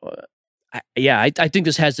 I think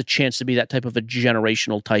this has the chance to be that type of a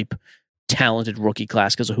generational type talented rookie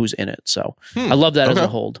class because of who's in it. So I love that as a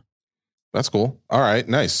hold. That's cool. All right,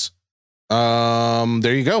 nice.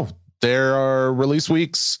 There you go. There are release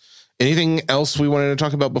weeks. Anything else we wanted to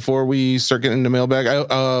talk about before we start getting into mailbag?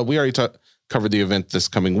 We already covered the event this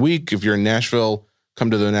coming week. If you're in Nashville, come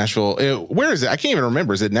to the Nashville. Where is it? I can't even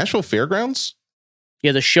remember. Is it Nashville Fairgrounds?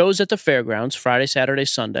 Yeah, the show's at the Fairgrounds, Friday, Saturday,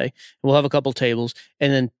 Sunday. We'll have a couple tables.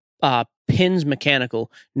 And then Pins Mechanical,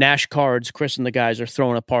 Nash Cards, Chris and the guys are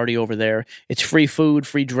throwing a party over there. It's free food,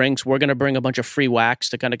 free drinks. We're going to bring a bunch of free wax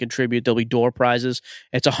to kind of contribute. There'll be door prizes.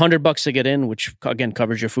 It's $100 to get in, which again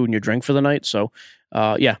covers your food and your drink for the night. So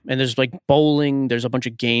and there's like bowling, there's a bunch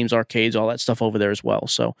of games, arcades, all that stuff over there as well.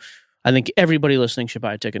 So I think everybody listening should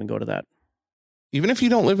buy a ticket and go to that. Even if you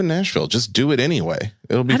don't live in Nashville, just do it anyway.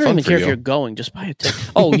 It'll be fun for you. I don't even care if you're going. Just buy a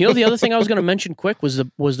ticket. Oh, the other thing I was going to mention quick was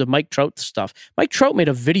the Mike Trout stuff. Mike Trout made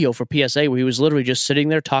a video for PSA where he was literally just sitting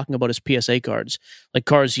there talking about his PSA cards, like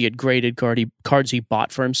cards he had graded, cards he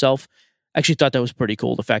bought for himself. I actually thought that was pretty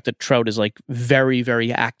cool. The fact that Trout is like very,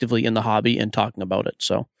 very actively in the hobby and talking about it.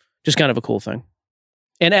 So just kind of a cool thing.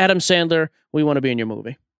 And Adam Sandler, we want to be in your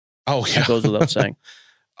movie. Oh, yeah. That goes without saying.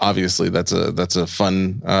 Obviously, that's a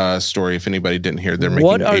fun story. If anybody didn't hear, they're making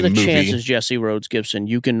a movie. What are the chances, Jesse Rhodes Gibson,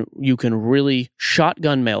 you can really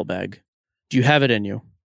shotgun mailbag? Do you have it in you?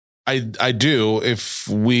 I do. If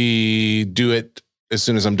we do it as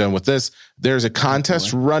soon as I'm done with this, there's a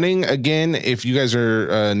contest running again. If you guys are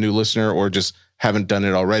a new listener or just haven't done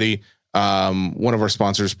it already, one of our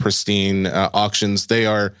sponsors, Pristine Auctions, they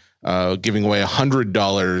are giving away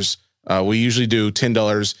 $100. We usually do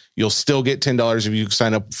 $10. You'll still get $10 if you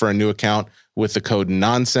sign up for a new account with the code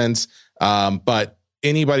nonsense. But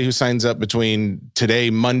anybody who signs up between today,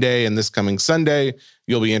 Monday, and this coming Sunday,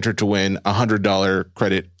 you'll be entered to win $100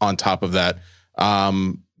 credit on top of that.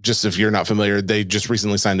 Just if you're not familiar, they just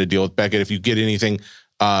recently signed a deal with Beckett. If you get anything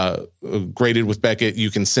graded with Beckett, you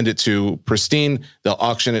can send it to Pristine. They'll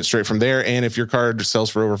auction it straight from there. And if your card sells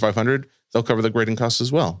for over $500, they'll cover the grading costs as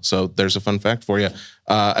well. So there's a fun fact for you.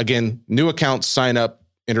 Again, new accounts, sign up,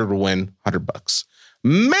 enter to win $100.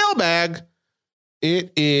 Mailbag.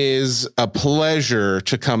 It is a pleasure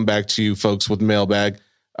to come back to you folks with mailbag.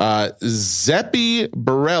 Zeppi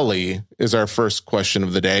Borelli is our first question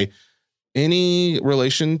of the day. Any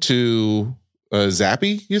relation to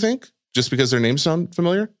Zappy, you think? Just because their names sound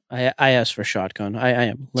familiar? I asked for shotgun. I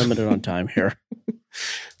am limited on time here.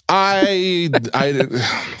 I,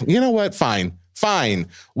 you know what? Fine.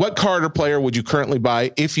 What card or player would you currently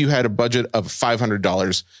buy if you had a budget of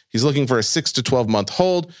 $500? He's looking for a 6 to 12 month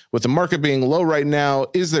hold. With the market being low right now,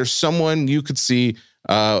 is there someone you could see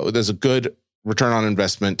there's a good return on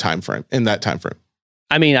investment time frame in that time frame?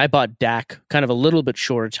 I mean, I bought Dak kind of a little bit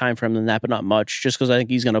shorter time frame than that, but not much, just because I think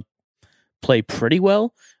he's going to play pretty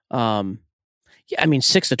well.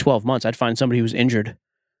 6 to 12 months. I'd find somebody who's injured.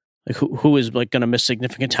 Like who is like going to miss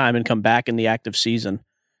significant time and come back in the active season.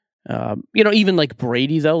 Even like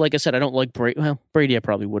Brady though. Like I said, I don't like Brady. Well, Brady I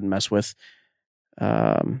probably wouldn't mess with.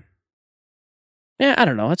 I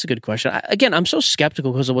don't know. That's a good question. I'm so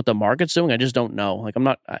skeptical because of what the market's doing. I just don't know. Like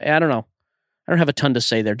I don't know. I don't have a ton to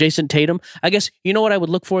say there. Jason Tatum. I guess you know what I would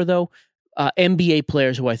look for though. NBA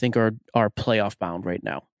players who I think are playoff bound right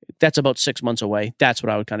now. That's about 6 months away. That's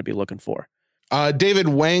what I would kind of be looking for. David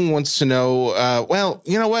Wang wants to know, well,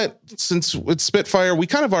 you know what? Since it's Spitfire, we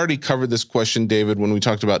kind of already covered this question, David, when we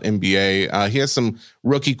talked about NBA. He has some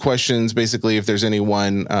rookie questions, basically, if there's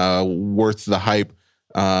anyone worth the hype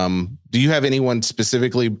Do you have anyone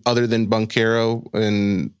specifically other than Bunkero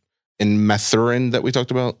and Mathurin that we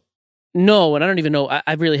talked about? No, and I don't even know.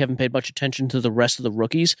 I really haven't paid much attention to the rest of the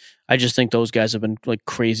rookies. I just think those guys have been like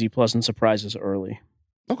crazy pleasant surprises early.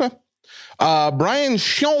 Okay. Brian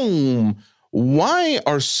Shom, why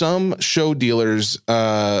are some show dealers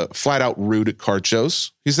flat out rude at card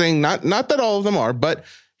shows? He's saying not that all of them are, but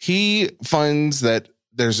he finds that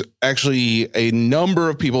there's actually a number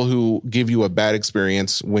of people who give you a bad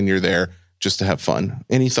experience when you're there just to have fun.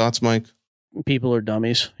 Any thoughts, Mike? People are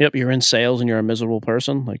dummies. Yep, you're in sales and you're a miserable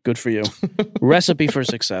person. Like, good for you. Recipe for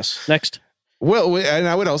success. Next. Well, and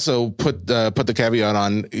I would also put the caveat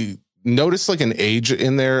on. Notice like an age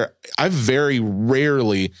in there. I very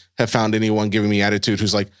rarely have found anyone giving me attitude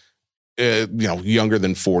who's like, younger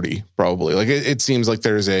than 40, probably. Like it seems like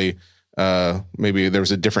there's maybe there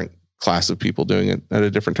was a different class of people doing it at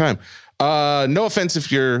a different time. No offense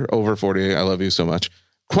if you're over 40. I love you so much.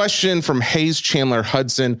 Question from Hayes Chandler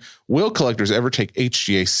Hudson. Will collectors ever take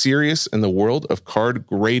HGA serious in the world of card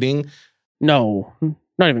grading? No,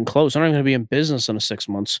 not even close. I'm not going to be in business in 6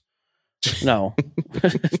 months. No,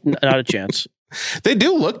 not a chance. They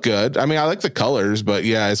do look good. I mean, I like the colors, but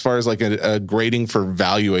yeah, as far as like a grading for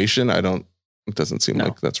valuation, it doesn't seem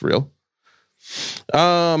like that's real.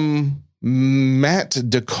 Matt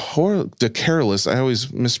DeCarlis, I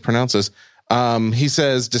always mispronounce this. He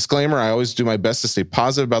says, disclaimer, I always do my best to stay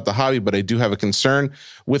positive about the hobby, but I do have a concern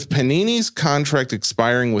with Panini's contract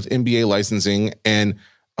expiring with NBA licensing and,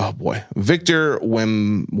 oh boy, Victor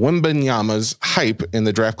Wembanyama's hype in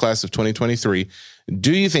the draft class of 2023.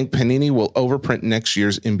 Do you think Panini will overprint next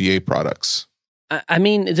year's NBA products? I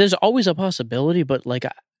mean, there's always a possibility, but like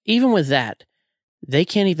even with that, they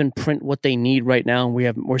can't even print what they need right now.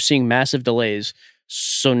 We're seeing massive delays.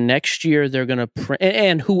 So next year they're going to print,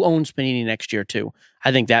 and who owns Panini next year too?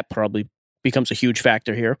 I think that probably becomes a huge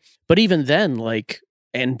factor here. But even then, like,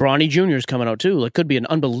 and Bronny Jr. is coming out too. Like, could be an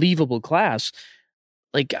unbelievable class.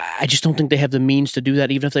 Like, I just don't think they have the means to do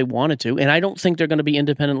that, even if they wanted to. And I don't think they're going to be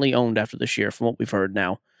independently owned after this year, from what we've heard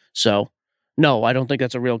now. So, no, I don't think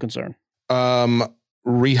that's a real concern.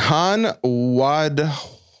 Rihan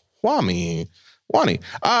Wani.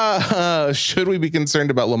 Should we be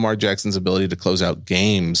concerned about Lamar Jackson's ability to close out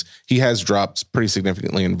games? He has dropped pretty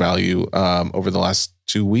significantly in value over the last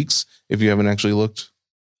 2 weeks, if you haven't actually looked.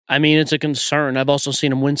 I mean, it's a concern. I've also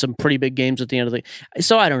seen him win some pretty big games at the end of the...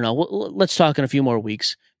 So I don't know. Let's talk in a few more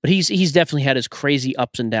weeks. But he's definitely had his crazy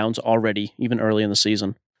ups and downs already, even early in the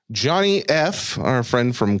season. Johnny F., our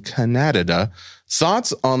friend from Canada,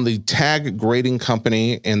 thoughts on the tag grading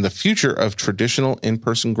company and the future of traditional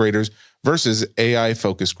in-person graders versus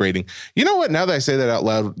AI-focused grading. You know what? Now that I say that out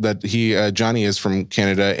loud, that Johnny is from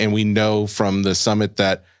Canada, and we know from the summit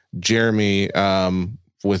that Jeremy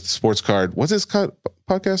with Sports Card, what's his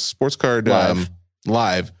podcast? Sports Card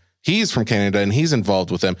Live. He's from Canada, and he's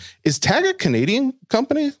involved with them. Is Tag a Canadian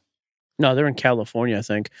company? No, they're in California, I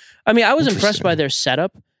think. I mean, I was impressed by their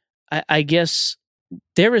setup. I guess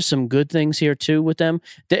there is some good things here too with them.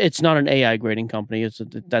 It's not an AI grading company.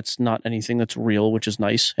 That's not anything that's real, which is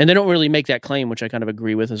nice. And they don't really make that claim, which I kind of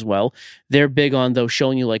agree with as well. They're big on, though,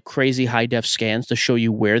 showing you like crazy high def scans to show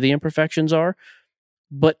you where the imperfections are.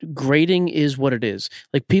 But grading is what it is.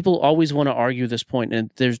 Like, people always want to argue this point, and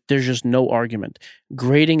there's just no argument.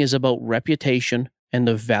 Grading is about reputation and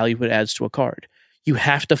the value it adds to a card. You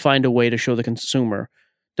have to find a way to show the consumer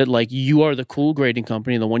that, like, you are the cool grading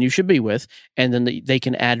company, the one you should be with, and then they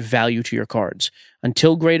can add value to your cards.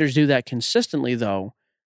 Until graders do that consistently, though,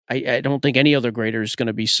 I don't think any other grader is going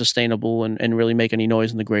to be sustainable and really make any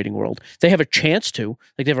noise in the grading world. They have a chance to.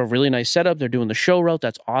 Like, they have a really nice setup. They're doing the show route.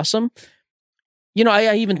 That's awesome. You know,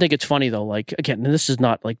 I even think it's funny, though. Like, again, and this is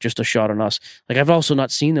not, like, just a shot on us. Like, I've also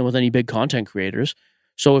not seen them with any big content creators.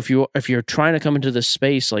 So if you're trying to come into this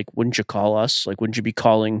space, like, wouldn't you call us? Like, wouldn't you be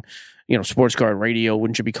calling, Sports Card Radio?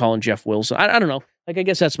 Wouldn't you be calling Jeff Wilson? I don't know. Like, I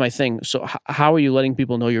guess that's my thing. So how are you letting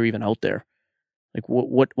people know you're even out there? Like,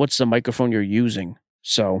 what's the microphone you're using?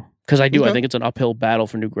 So, because I think it's an uphill battle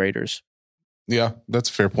for new graders. Yeah, that's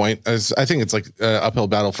a fair point. I think it's like an uphill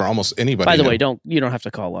battle for almost anybody. By the way, you don't have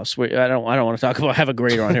to call us. I don't want to talk about, have a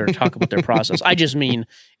grader on here to talk about their process. I just mean,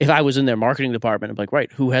 if I was in their marketing department, I'm like, right,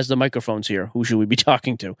 who has the microphones here? Who should we be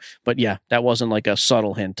talking to? But yeah, that wasn't like a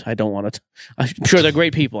subtle hint. I don't want to. I'm sure they're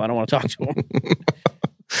great people. I don't want to talk to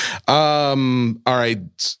them. All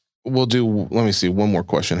right. We'll do, let me see, one more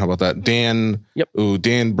question. How about that? Dan. Yep. Ooh,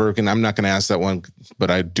 Dan Birkin. I'm not going to ask that one,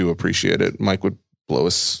 but I do appreciate it. Mike would blow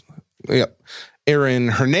us. Yep. Aaron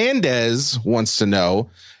Hernandez wants to know,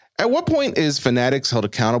 at what point is Fanatics held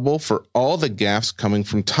accountable for all the gaffes coming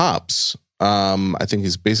from Topps? I think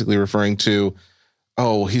he's basically referring to,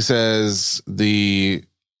 Oh, he says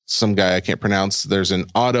some guy I can't pronounce. There's an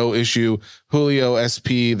auto issue. Julio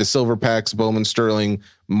SP, the silver packs, Bowman Sterling,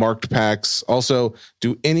 marked packs. Also,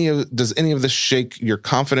 does any of this shake your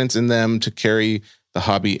confidence in them to carry the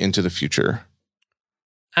hobby into the future?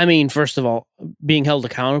 I mean, first of all, being held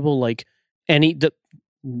accountable, like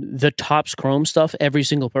the Topps Chrome stuff, every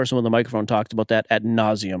single person with a microphone talked about that ad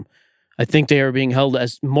nauseum. I think they are being held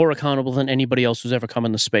as more accountable than anybody else who's ever come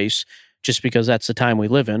in the space, just because that's the time we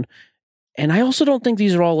live in. And I also don't think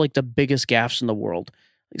these are all like the biggest gaffes in the world.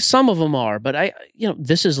 Like, some of them are, but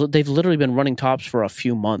they've literally been running Topps for a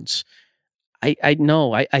few months. I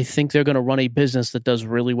know. I think they're going to run a business that does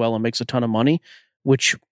really well and makes a ton of money,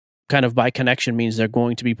 which kind of by connection means they're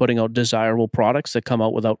going to be putting out desirable products that come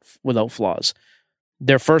out without flaws.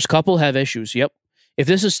 Their first couple have issues. Yep. If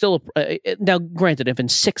this is still now, granted, if in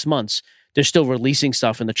 6 months they're still releasing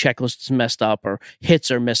stuff and the checklist is messed up or hits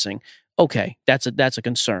are missing, okay, that's a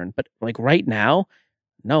concern. But like right now,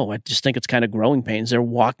 no, I just think it's kind of growing pains. They're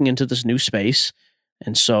walking into this new space,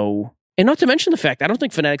 and not to mention the fact I don't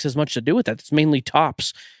think Fanatics has much to do with that. It's mainly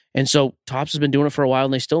Topps, and so Topps has been doing it for a while,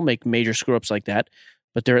 and they still make major screw ups like that.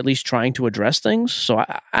 But they're at least trying to address things. So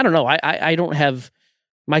I don't know. I don't have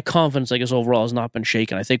my confidence, I guess, overall has not been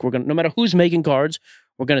shaken. I think we're going to, no matter who's making cards,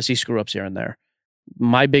 we're going to see screw ups here and there.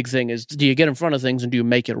 My big thing is, do you get in front of things and do you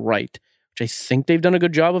make it right? Which I think they've done a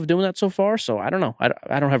good job of doing that so far. So I don't know.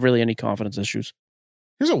 I don't have really any confidence issues.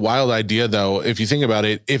 Here's a wild idea, though. If you think about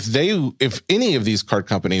it, if any of these card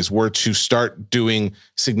companies were to start doing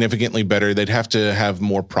significantly better, they'd have to have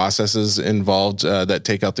more processes involved that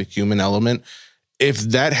take out the human element. If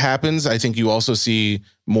that happens, I think you also see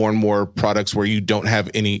more and more products where you don't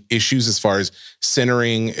have any issues as far as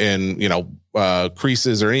centering and,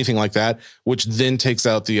 creases or anything like that, which then takes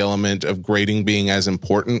out the element of grading being as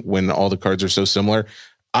important when all the cards are so similar.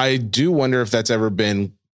 I do wonder if that's ever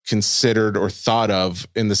been considered or thought of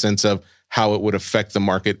in the sense of how it would affect the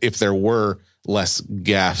market if there were less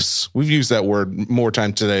gaffes. We've used that word more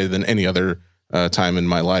time today than any other time in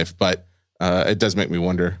my life, but it does make me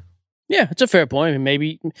wonder. Yeah, it's a fair point. I mean,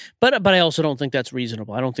 maybe, but I also don't think that's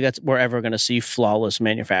reasonable. I don't think we're ever going to see flawless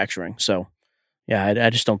manufacturing. So, yeah, I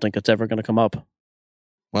just don't think it's ever going to come up.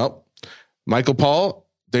 Well, Michael Paul,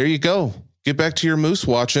 there you go. Get back to your moose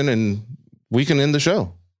watching, and we can end the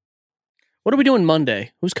show. What are we doing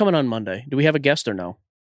Monday? Who's coming on Monday? Do we have a guest or no?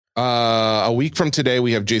 A week from today,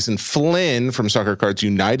 we have Jason Flynn from Soccer Cards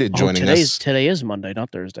United joining us. Today is Monday,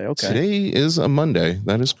 not Thursday. Okay. Today is a Monday.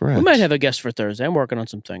 That is correct. We might have a guest for Thursday. I'm working on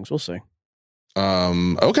some things. We'll see.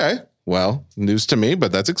 Okay. Well, news to me,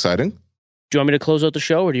 but that's exciting. Do you want me to close out the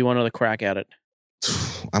show, or do you want another crack at it?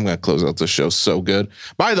 I'm going to close out the show so good.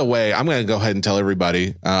 By the way, I'm going to go ahead and tell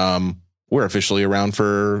everybody we're officially around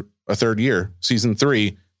for a third year. Season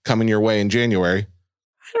 3 coming your way in January.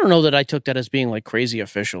 I don't know that I took that as being like crazy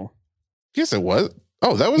official. Yes, it was.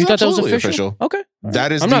 Oh, that was you thought absolutely that was official? Okay.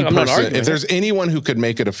 That is the person. If there's anyone who could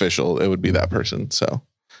make it official, it would be that person. So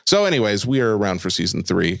anyways, we are around for season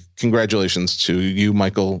 3. Congratulations to you,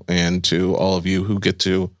 Michael, and to all of you who get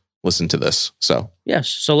to listen to this. So yes.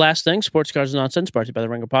 So last thing, Sports Cards Nonsense, brought to you by the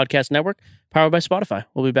Ringer Podcast Network, powered by Spotify.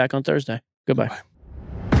 We'll be back on Thursday. Goodbye. Bye.